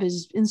describe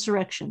as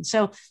insurrection.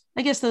 So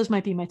I guess those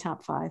might be my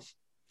top 5.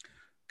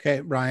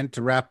 Okay, Ryan,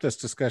 to wrap this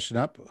discussion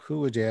up,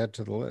 who would you add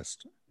to the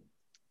list?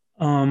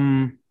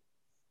 I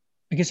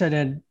guess I'd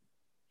add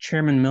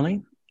Chairman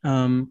Milley,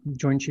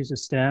 Joint Chiefs of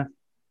Staff.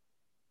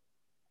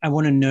 I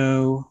want to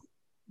know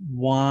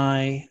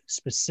why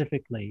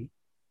specifically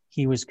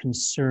he was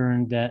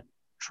concerned that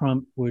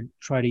Trump would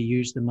try to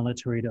use the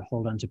military to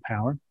hold on to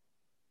power.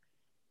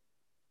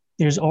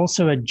 There's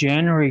also a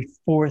January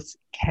 4th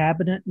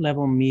cabinet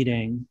level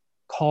meeting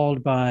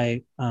called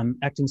by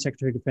Acting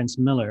Secretary of Defense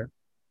Miller,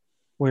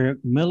 where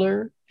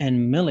Miller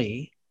and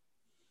Milley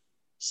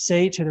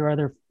say to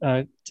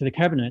the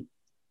cabinet,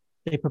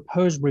 they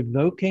propose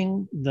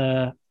revoking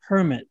the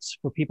permits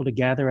for people to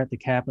gather at the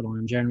Capitol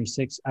on January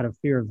 6th out of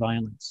fear of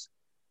violence.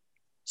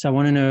 So I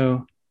want to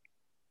know,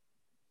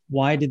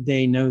 why did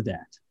they know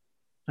that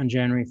on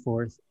January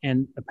 4th?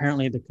 And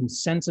apparently the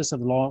consensus of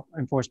the law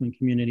enforcement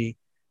community,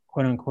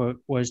 quote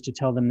unquote, was to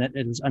tell them that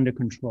it was under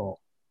control,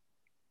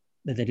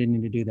 that they didn't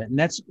need to do that. And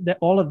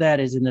all of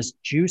that is in this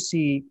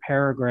juicy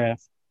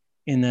paragraph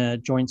in the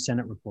Joint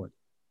Senate report.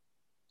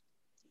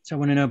 So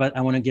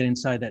I want to get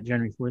inside that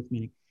January 4th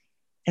meeting.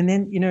 And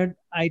then,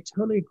 I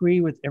totally agree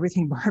with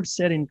everything Barb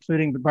said,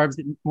 including, but Barb's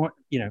more,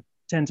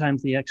 10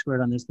 times the expert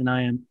on this than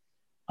I am.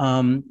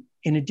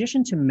 In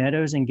addition to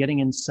Meadows and getting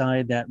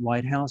inside that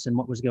White House and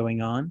what was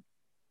going on,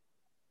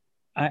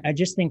 I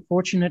just think,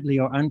 fortunately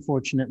or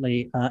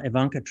unfortunately,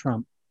 Ivanka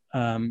Trump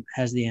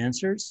has the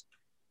answers.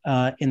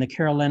 In the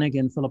Carol Leonnig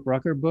and Philip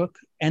Rucker book,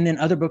 and then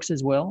other books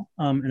as well,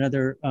 and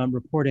other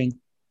reporting,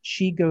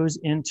 she goes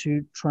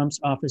into Trump's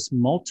office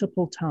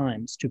multiple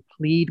times to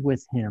plead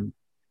with him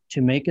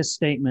to make a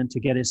statement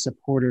to get his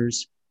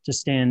supporters to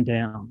stand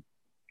down.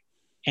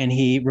 And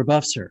he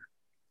rebuffs her.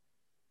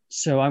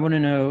 So I want to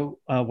know,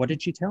 what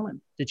did she tell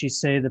him? Did she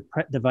say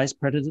the vice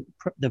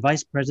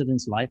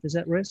president's life is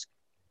at risk?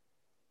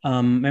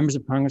 Members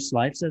of Congress'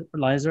 lives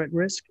are at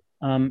risk?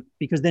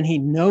 Because then he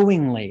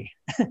knowingly,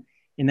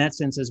 in that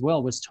sense as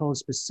well, was told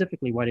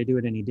specifically why to do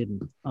it, and he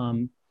didn't.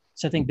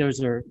 So I think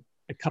those are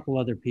a couple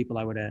other people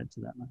I would add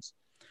to that list.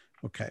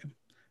 Okay.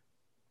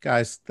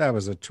 Guys, that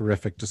was a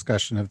terrific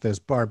discussion of this.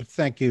 Barb,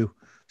 thank you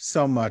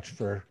so much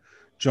for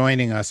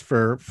joining us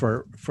for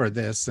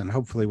this, and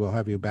hopefully we'll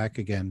have you back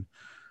again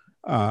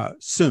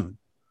soon.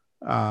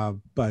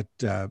 But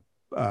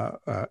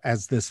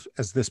as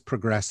this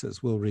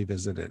progresses, we'll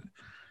revisit it.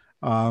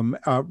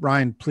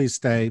 Ryan, please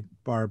stay.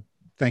 Barb,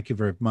 thank you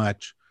very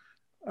much.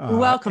 You're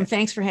welcome.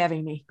 Thanks for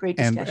having me. Great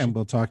discussion. And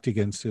we'll talk to you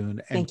again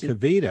soon. Thank and you.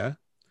 Kavita,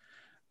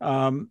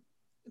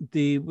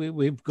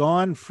 we've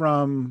gone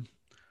from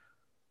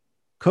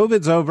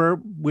COVID's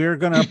over. We're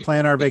going to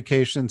plan our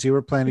vacations. You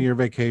were planning your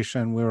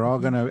vacation. We were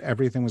all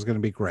everything was going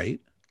to be great.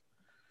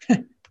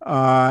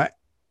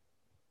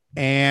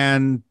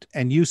 And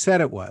you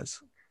said it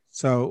was.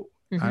 So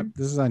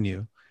this is on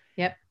you.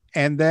 Yep.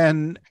 And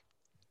then,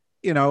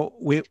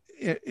 over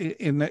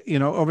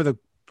the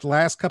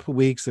last couple of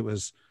weeks, it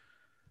was,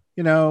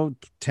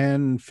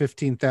 10,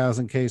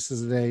 15,000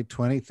 cases a day,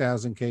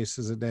 20,000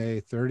 cases a day,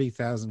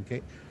 30,000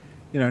 cases.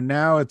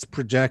 Now it's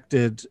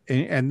projected,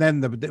 and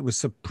then it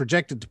was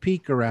projected to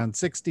peak around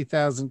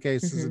 60,000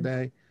 cases a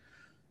day.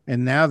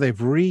 And now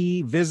they've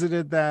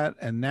revisited that,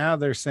 and now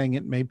they're saying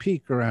it may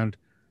peak around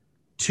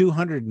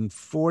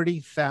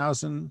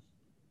 240,000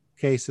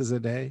 cases a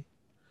day.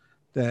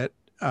 That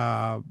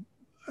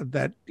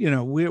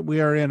we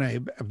are in a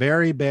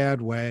very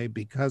bad way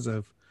because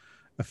of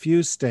a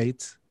few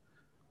states.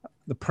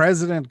 The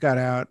president got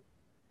out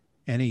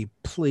and he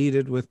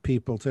pleaded with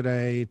people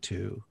today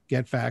to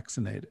get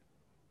vaccinated.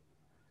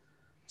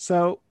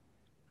 So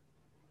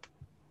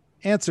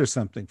answer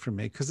something for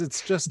me, because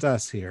it's just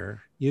us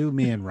here, you,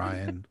 me, and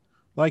Ryan,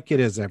 like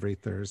it is every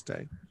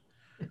Thursday.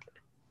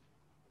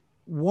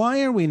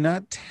 Why are we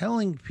not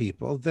telling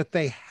people that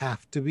they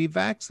have to be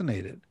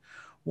vaccinated?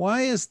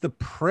 Why is the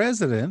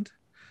president,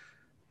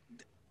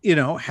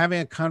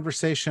 having a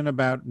conversation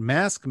about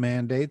mask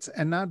mandates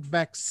and not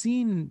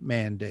vaccine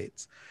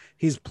mandates?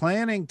 He's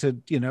planning to,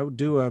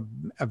 do a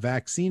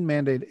vaccine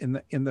mandate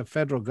in the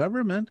federal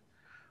government.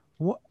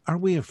 Are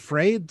we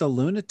afraid the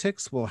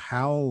lunatics will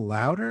howl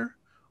louder?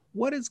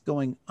 What is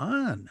going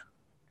on?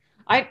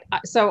 I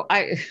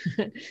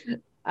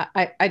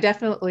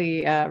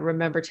definitely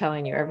remember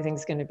telling you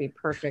everything's going to be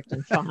perfect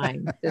and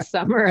fine this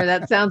summer.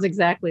 That sounds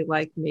exactly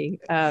like me.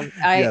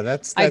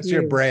 That's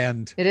your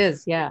brand. It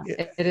is. Yeah,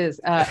 it is.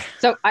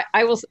 So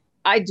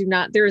I do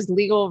not, there's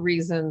legal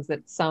reasons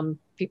that some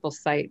people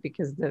cite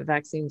because the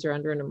vaccines are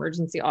under an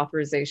emergency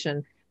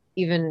authorization,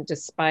 even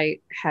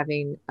despite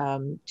having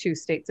two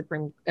state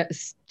Supreme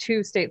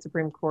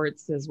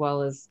Courts, as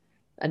well as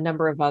a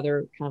number of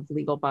other kind of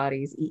legal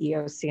bodies,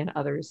 EEOC and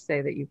others,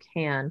 say that you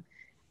can.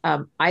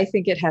 I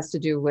think it has to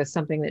do with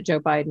something that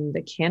Joe Biden,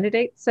 the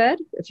candidate, said,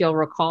 if you'll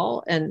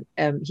recall, and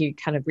he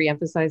kind of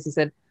reemphasized, he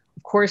said,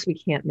 of course, we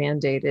can't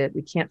mandate it.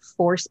 We can't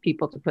force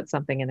people to put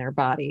something in their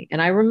body.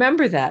 And I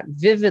remember that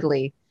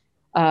vividly.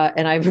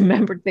 And I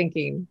remember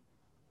thinking,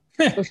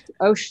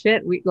 oh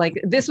shit. We like,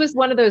 this was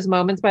one of those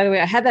moments, by the way.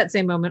 I had that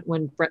same moment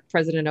when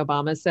President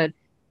Obama said,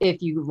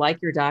 if you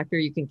like your doctor,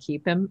 you can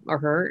keep him or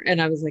her.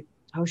 And I was like,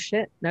 oh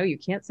shit, no, you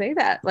can't say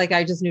that. Like,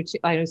 I just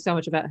I knew so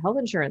much about health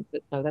insurance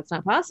that no, that's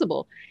not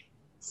possible.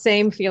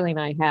 Same feeling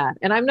I had.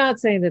 And I'm not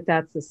saying that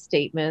that's a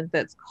statement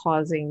that's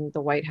causing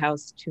the White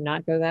House to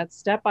not go that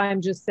step.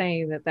 I'm just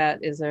saying that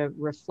that is a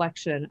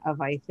reflection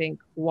of, I think,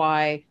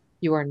 why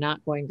you are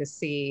not going to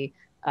see,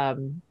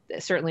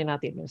 certainly not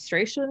the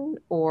administration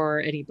or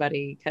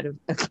anybody kind of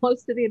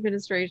close to the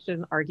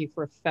administration, argue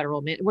for a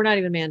federal, we're not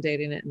even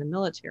mandating it in the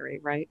military,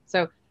 right?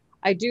 So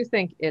I do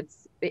think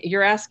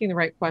you're asking the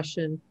right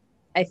question.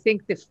 I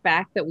think the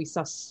fact that we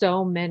saw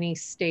so many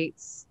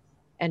states,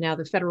 and now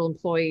the federal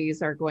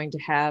employees are going to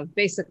have,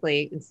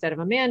 basically, instead of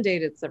a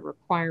mandate, it's a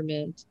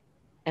requirement,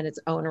 and it's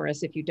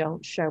onerous if you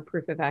don't show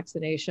proof of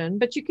vaccination,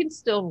 but you can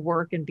still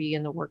work and be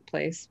in the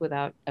workplace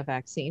without a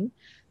vaccine.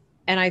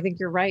 And I think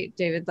you're right,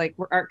 David, like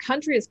our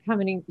country is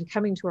coming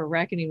to a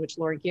reckoning, which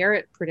Laura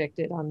Garrett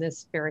predicted on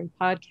this very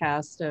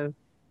podcast of,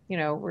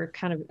 we're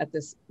kind of at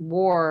this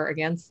war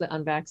against the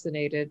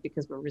unvaccinated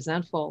because we're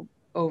resentful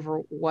over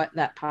what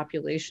that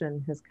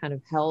population has kind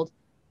of held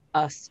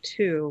us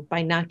to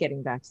by not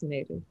getting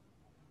vaccinated.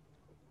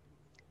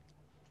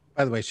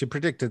 By the way, she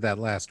predicted that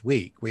last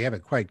week. We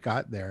haven't quite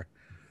got there.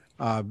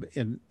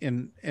 In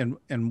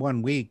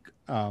 1 week,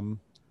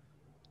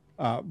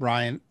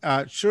 Ryan,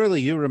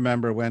 surely you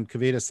remember when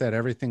Kavita said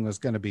everything was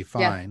going to be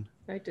fine.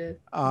 Yeah, I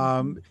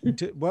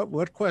did.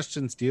 What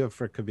questions do you have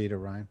for Kavita,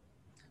 Ryan?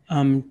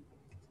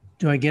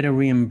 Do I get a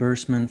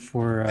reimbursement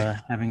for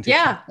having to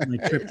take my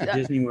trip to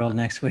Disney World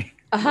next week?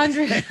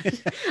 100.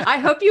 I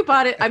hope you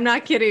bought it. I'm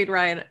not kidding,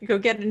 Ryan. Go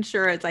get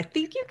insurance. I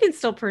think you can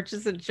still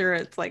purchase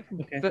insurance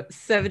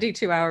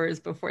 72 hours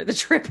before the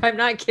trip. I'm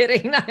not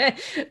kidding.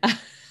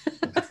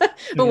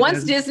 But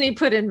once Disney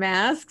put in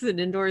masks and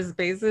indoor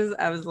spaces,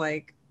 I was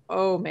like,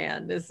 oh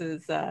man, this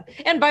is,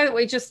 and by the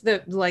way, just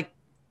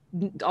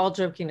all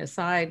joking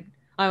aside,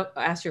 I'll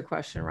ask your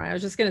question, Ryan. I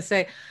was just going to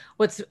say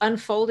what's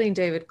unfolding,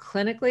 David,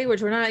 clinically,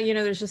 which we're not,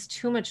 there's just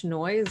too much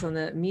noise on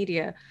the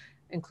media,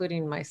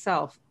 including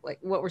myself. Like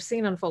what we're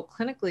seeing unfold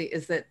clinically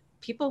is that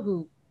people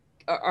who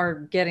are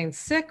getting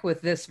sick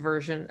with this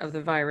version of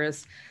the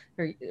virus,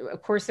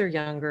 of course they're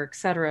younger, et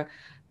cetera,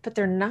 but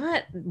they're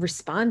not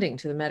responding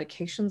to the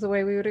medications the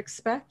way we would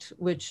expect,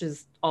 which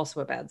is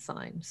also a bad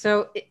sign.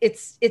 So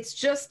it's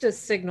just a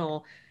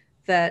signal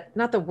that,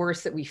 not the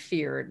worst that we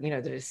feared,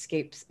 that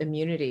escapes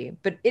immunity,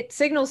 but it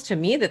signals to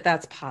me that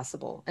that's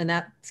possible. And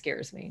that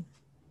scares me.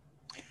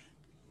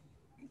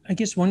 I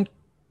guess one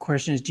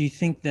question is, do you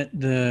think that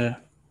the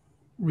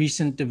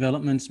recent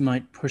developments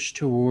might push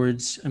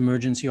towards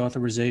emergency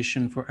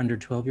authorization for under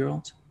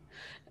 12-year-olds?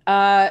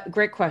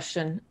 Great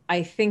question.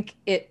 I think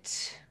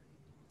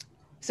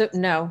so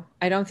no,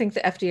 I don't think the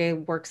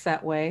FDA works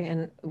that way.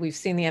 And we've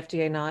seen the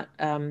FDA not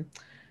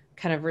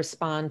kind of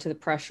respond to the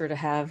pressure to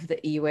have the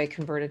EUA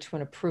converted to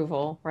an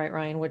approval, right,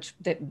 Ryan, which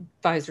that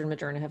Pfizer and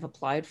Moderna have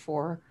applied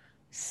for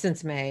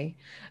since May.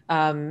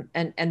 And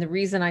the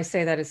reason I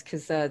say that is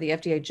because the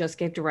FDA just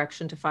gave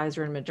direction to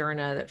Pfizer and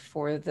Moderna that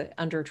for the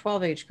under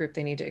 12 age group,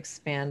 they need to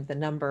expand the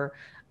number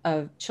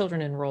of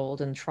children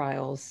enrolled in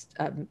trials,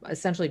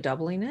 essentially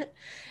doubling it.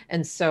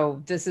 And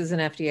so this is an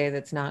FDA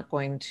that's not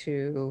going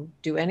to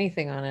do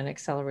anything on an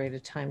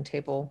accelerated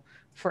timetable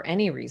for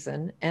any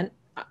reason. And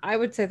I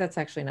would say that's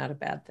actually not a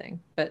bad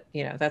thing, but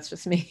that's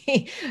just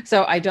me.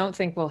 So I don't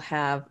think we'll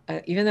have,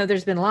 even though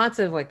there's been lots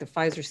of like the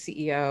Pfizer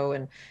CEO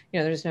and,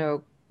 there's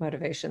no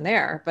motivation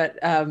there, but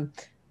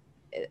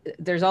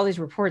there's all these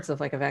reports of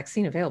like a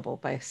vaccine available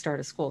by start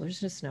of school. There's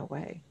just no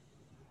way.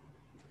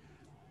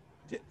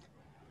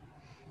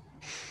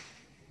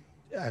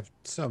 I have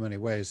so many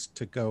ways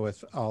to go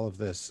with all of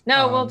this.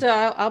 No,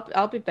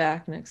 I'll be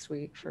back next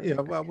week for.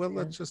 Yeah, well,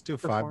 let's just do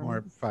five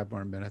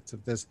more minutes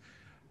of this.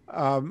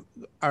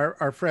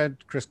 Our friend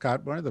Chris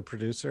Cotmore, the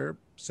producer,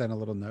 sent a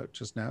little note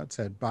just now. It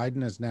said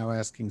Biden is now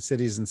asking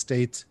cities and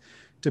states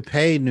to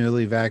pay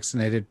newly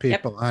vaccinated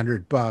people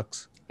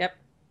 $100. Yep.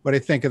 What do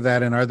you think of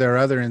that? And are there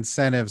other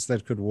incentives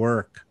that could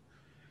work?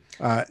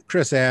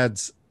 Chris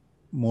adds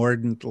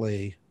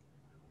mordantly,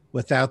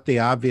 without the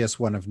obvious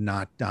one of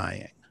not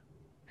dying.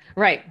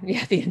 Right.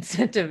 Yeah. The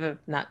incentive of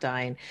not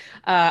dying.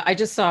 I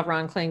just saw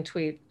Ron Klain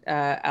tweet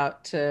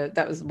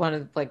that was one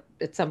of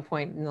at some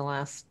point in the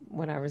last,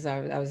 when I was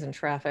in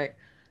traffic,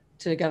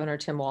 to Governor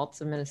Tim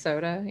Walz of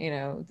Minnesota,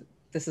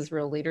 this is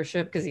real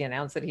leadership, because he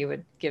announced that he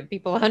would give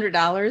people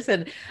 $100.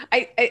 And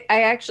I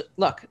actually,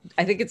 look,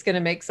 I think it's going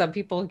to make some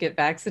people get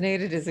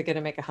vaccinated. Is it going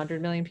to make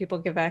 100 million people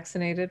get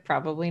vaccinated?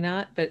 Probably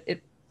not, but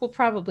it will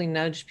probably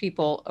nudge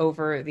people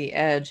over the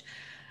edge.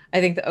 I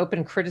think the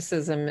open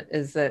criticism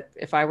is that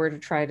if I were to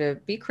try to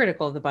be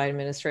critical of the Biden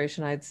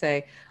administration, I'd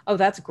say, oh,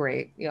 that's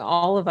great.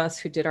 All of us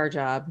who did our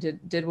job,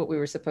 did what we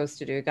were supposed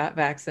to do, got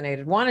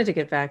vaccinated, wanted to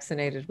get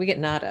vaccinated, we get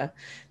nada.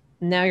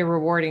 Now you're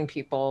rewarding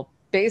people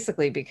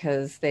basically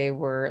because they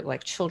were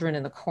like children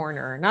in the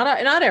corner.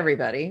 Not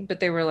everybody, but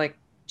they were like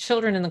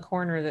children in the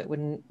corner that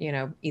wouldn't,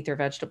 eat their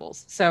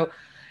vegetables. So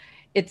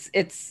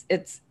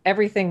it's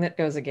everything that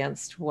goes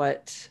against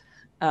what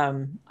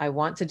I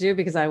want to do,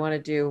 because I want to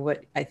do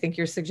what I think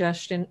you're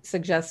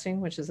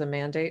suggesting, which is a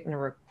mandate and a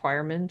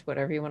requirement,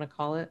 whatever you want to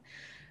call it,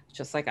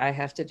 just like I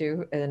have to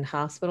do in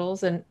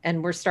hospitals.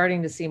 And we're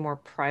starting to see more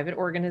private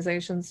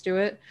organizations do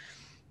it.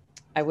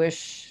 I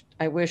wish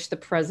the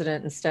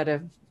president, instead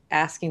of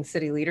asking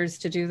city leaders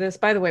to do this,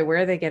 by the way, where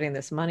are they getting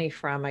this money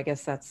from? I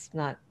guess that's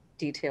not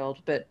detailed,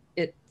 but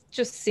it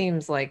just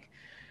seems like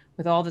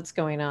with all that's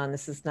going on,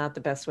 this is not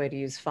the best way to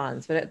use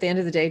funds. But at the end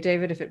of the day,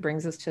 David, if it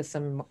brings us to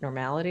some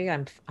normality,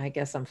 I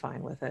guess I'm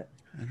fine with it.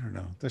 I don't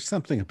know. There's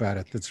something about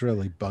it that's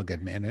really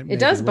bugging me. And it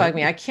does bug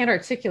me. I can't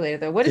articulate it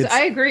though.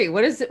 I agree.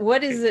 What is it?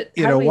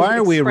 Why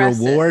are we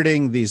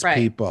rewarding these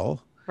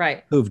people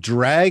who've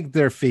dragged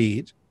their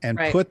feet and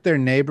put their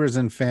neighbors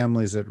and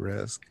families at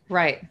risk?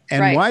 Right.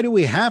 And why do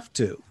we have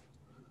to?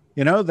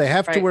 They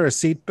have to wear a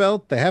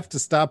seatbelt. They have to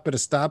stop at a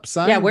stop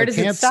sign. Yeah, where does it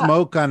stop? They can't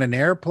smoke on an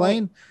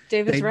airplane. Well,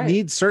 David's they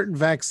need certain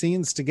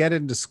vaccines to get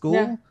into school.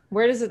 Yeah.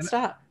 Where does it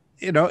stop?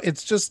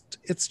 It's just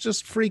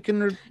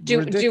freaking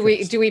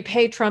ridiculous. Do we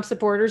pay Trump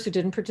supporters who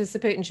didn't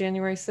participate in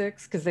January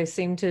 6th because they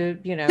seem to,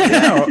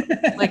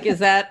 like, is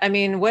that? I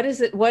mean, what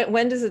is it?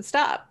 When does it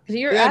stop?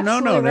 You're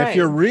absolutely right. If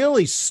you're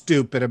really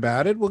stupid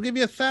about it, we'll give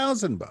you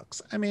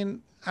 $1,000. I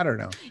mean, I don't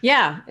know.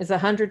 Yeah, it's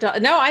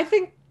 $100. No, I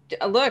think.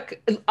 Look,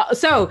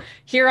 so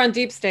here on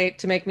Deep State,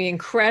 to make me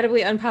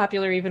incredibly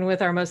unpopular, even with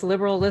our most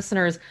liberal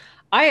listeners,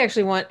 I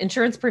actually want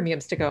insurance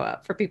premiums to go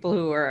up for people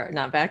who are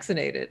not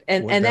vaccinated.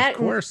 And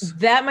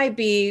that might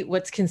be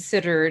what's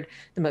considered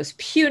the most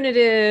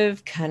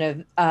punitive, kind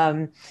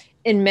of,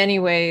 in many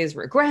ways,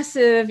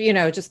 regressive,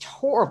 just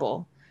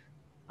horrible.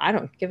 I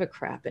don't give a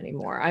crap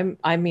anymore.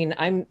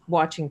 I'm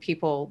watching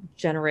people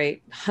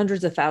generate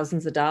hundreds of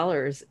thousands of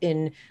dollars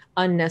in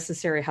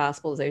unnecessary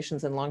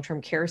hospitalizations and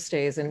long-term care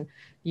stays. And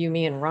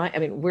me and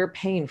Ryan, we're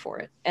paying for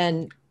it.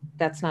 And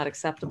that's not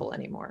acceptable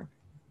anymore.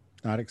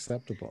 Not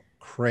acceptable.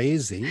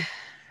 Crazy.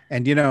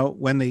 And,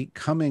 when the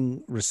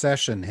coming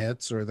recession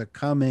hits or the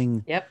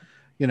coming,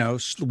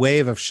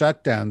 wave of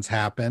shutdowns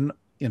happen,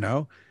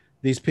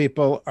 these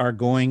people are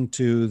going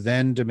to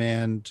then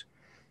demand,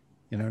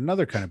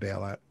 another kind of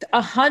bailout.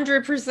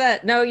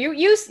 100%. No,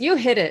 you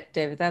hit it,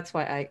 David. That's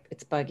why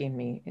it's bugging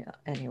me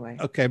anyway.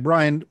 Okay,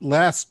 Brian,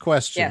 last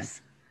question.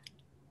 Yes.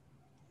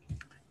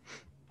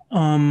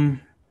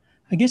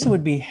 I guess it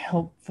would be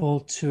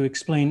helpful to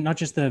explain not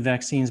just the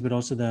vaccines, but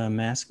also the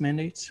mask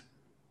mandates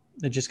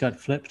that just got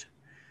flipped.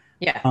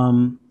 Yeah.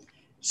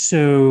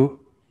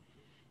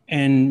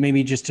 And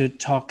maybe just to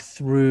talk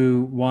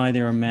through why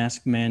there are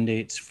mask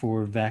mandates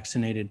for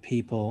vaccinated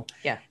people.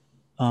 Yeah.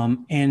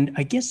 And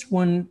I guess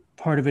one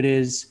part of it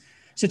is,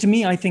 so to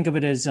me, I think of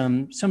it as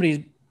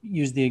somebody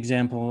used the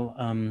example,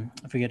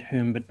 I forget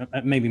whom,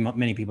 but maybe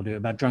many people do,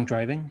 about drunk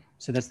driving.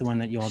 So that's the one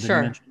that you all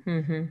didn't mention.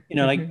 Mm-hmm.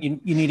 Like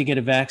you need to get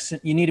a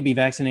vaccine, you need to be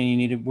vaccinated, you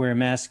need to wear a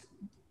mask,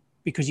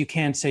 because you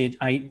can't say,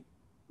 I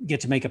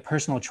get to make a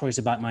personal choice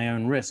about my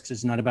own risks.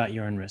 It's not about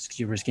your own risks.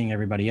 You're risking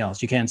everybody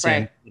else. You can't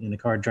say I'm in the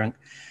car drunk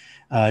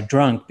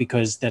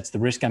because that's the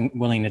risk I'm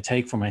willing to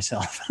take for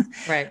myself.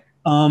 Right.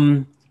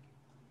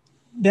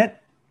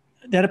 That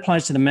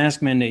applies to the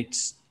mask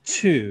mandates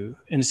too,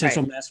 in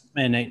essential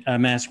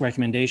mask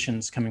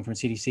recommendations coming from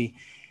CDC.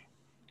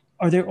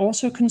 Are there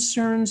also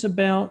concerns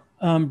about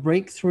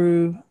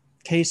breakthrough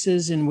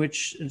cases in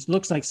which it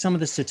looks like some of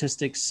the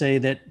statistics say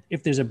that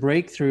if there's a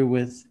breakthrough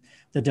with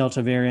the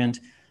Delta variant,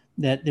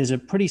 that there's a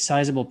pretty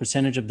sizable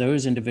percentage of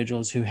those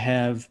individuals who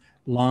have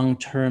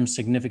long-term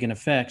significant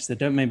effects that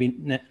don't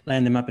maybe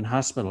land them up in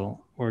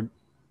hospital or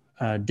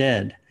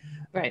dead,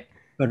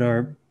 but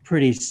are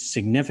pretty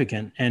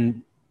significant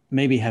and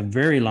maybe have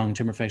very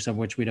long-term effects of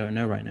which we don't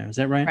know right now. Is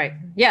that right? Right.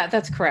 Yeah,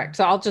 that's correct.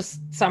 So I'll just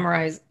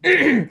summarize.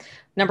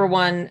 Number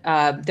one,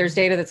 there's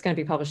data that's going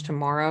to be published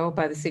tomorrow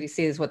by the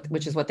CDC,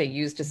 which is what they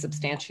use to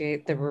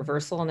substantiate the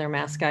reversal in their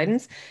mask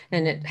guidance.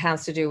 And it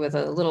has to do with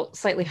a little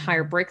slightly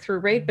higher breakthrough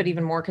rate, but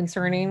even more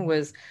concerning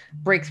was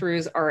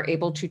breakthroughs are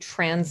able to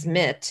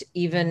transmit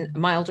even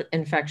mild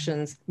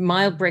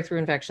breakthrough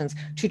infections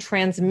to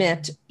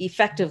transmit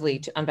effectively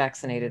to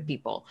unvaccinated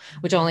people,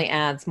 which only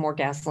adds more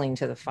gasoline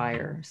to the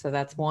fire. So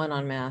that's one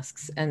on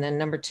masks. And then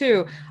number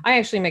two, I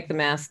actually make the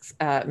masks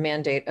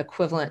mandate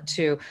equivalent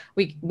to,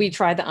 we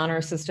tried the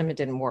honor system, it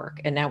didn't work.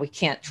 And now we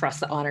can't trust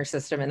the honor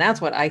system. And that's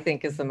what I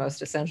think is the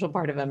most essential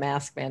part of a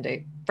mask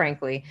mandate,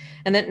 frankly.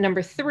 And then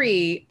number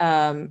three,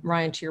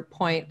 Ryan, to your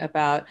point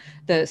about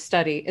the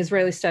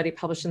Israeli study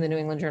published in the New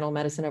England Journal of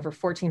Medicine, over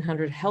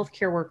 1,400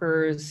 healthcare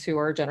workers who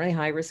are generally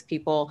high-risk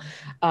people,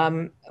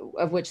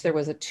 of which there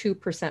was a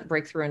 2%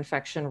 breakthrough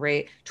infection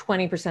rate.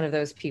 20% of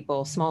those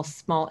people,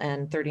 small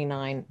n,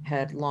 39,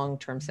 had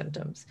long-term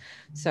symptoms.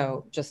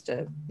 So just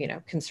a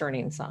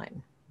concerning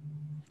sign.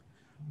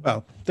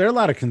 Well, there are a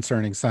lot of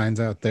concerning signs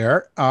out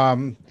there.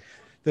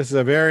 This is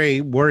a very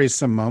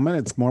worrisome moment.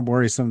 It's more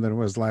worrisome than it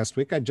was last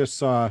week. I just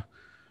saw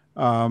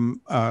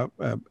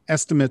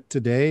estimate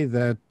today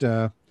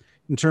that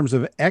in terms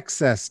of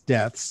excess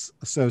deaths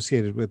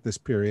associated with this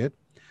period,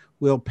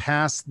 we'll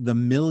pass the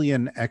 1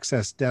 million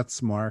excess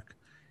deaths mark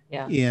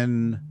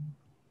in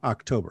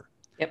October.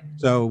 Yep.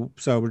 So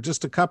we're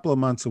just a couple of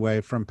months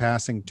away from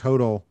passing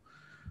total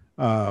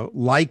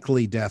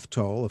likely death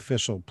toll,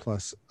 official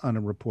plus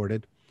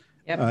unreported,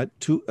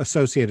 to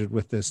associated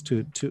with this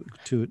to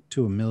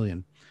 1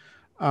 million.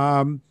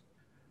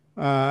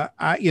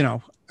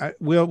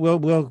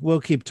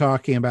 We'll keep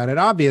talking about it.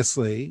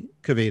 Obviously,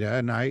 Kavita,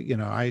 and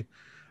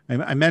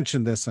I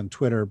mentioned this on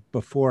Twitter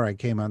before I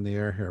came on the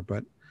air here,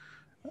 but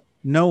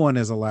no one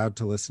is allowed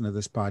to listen to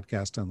this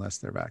podcast unless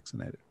they're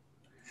vaccinated.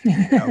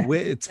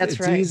 It's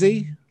right.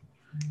 easy.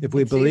 If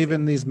we believe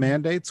in these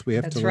mandates, we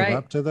have to live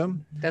up to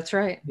them. That's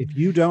right. If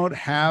you don't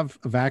have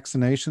a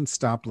vaccination,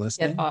 stop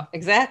listening.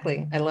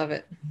 Exactly. I love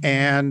it.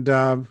 And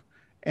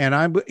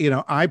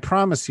I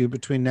promise you,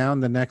 between now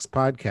and the next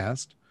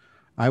podcast,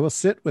 I will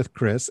sit with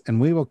Chris and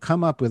we will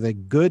come up with a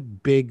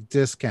good big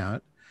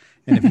discount.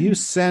 And if you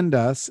send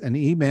us an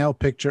email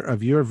picture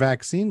of your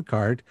vaccine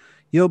card,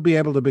 you'll be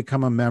able to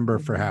become a member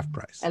for half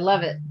price. I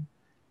love it.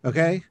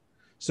 Okay.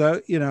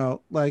 So, we're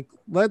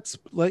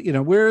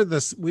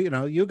this,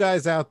 you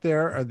guys out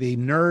there are the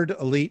nerd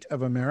elite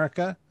of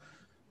America.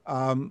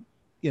 Live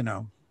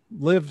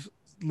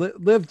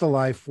the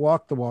life,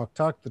 walk the walk,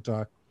 talk the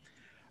talk.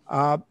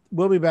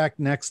 We'll be back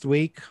next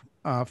week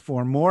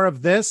for more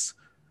of this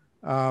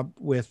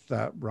with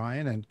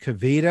Ryan and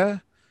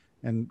Kavita,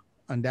 and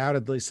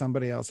undoubtedly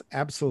somebody else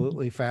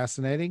absolutely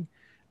fascinating.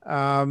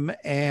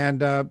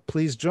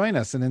 Please join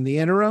us. And in the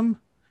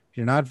interim, if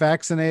you're not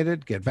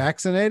vaccinated, get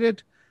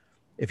vaccinated.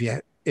 If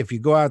you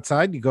go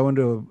outside, you go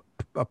into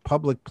a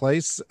public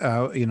place,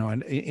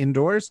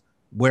 indoors,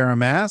 wear a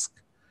mask,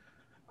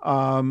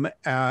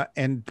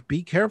 and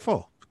be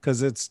careful,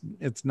 because it's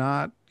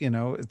not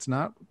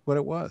what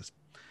it was.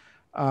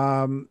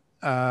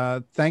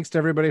 Thanks to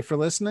everybody for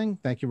listening.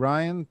 Thank you,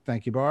 Ryan.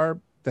 Thank you, Barb.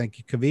 Thank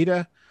you,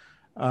 Kavita.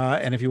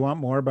 And if you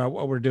want more about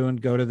what we're doing,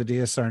 go to the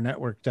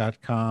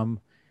dsrnetwork.com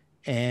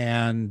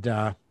and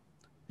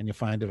you'll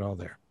find it all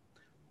there.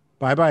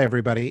 Bye-bye,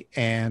 everybody,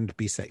 and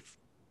be safe.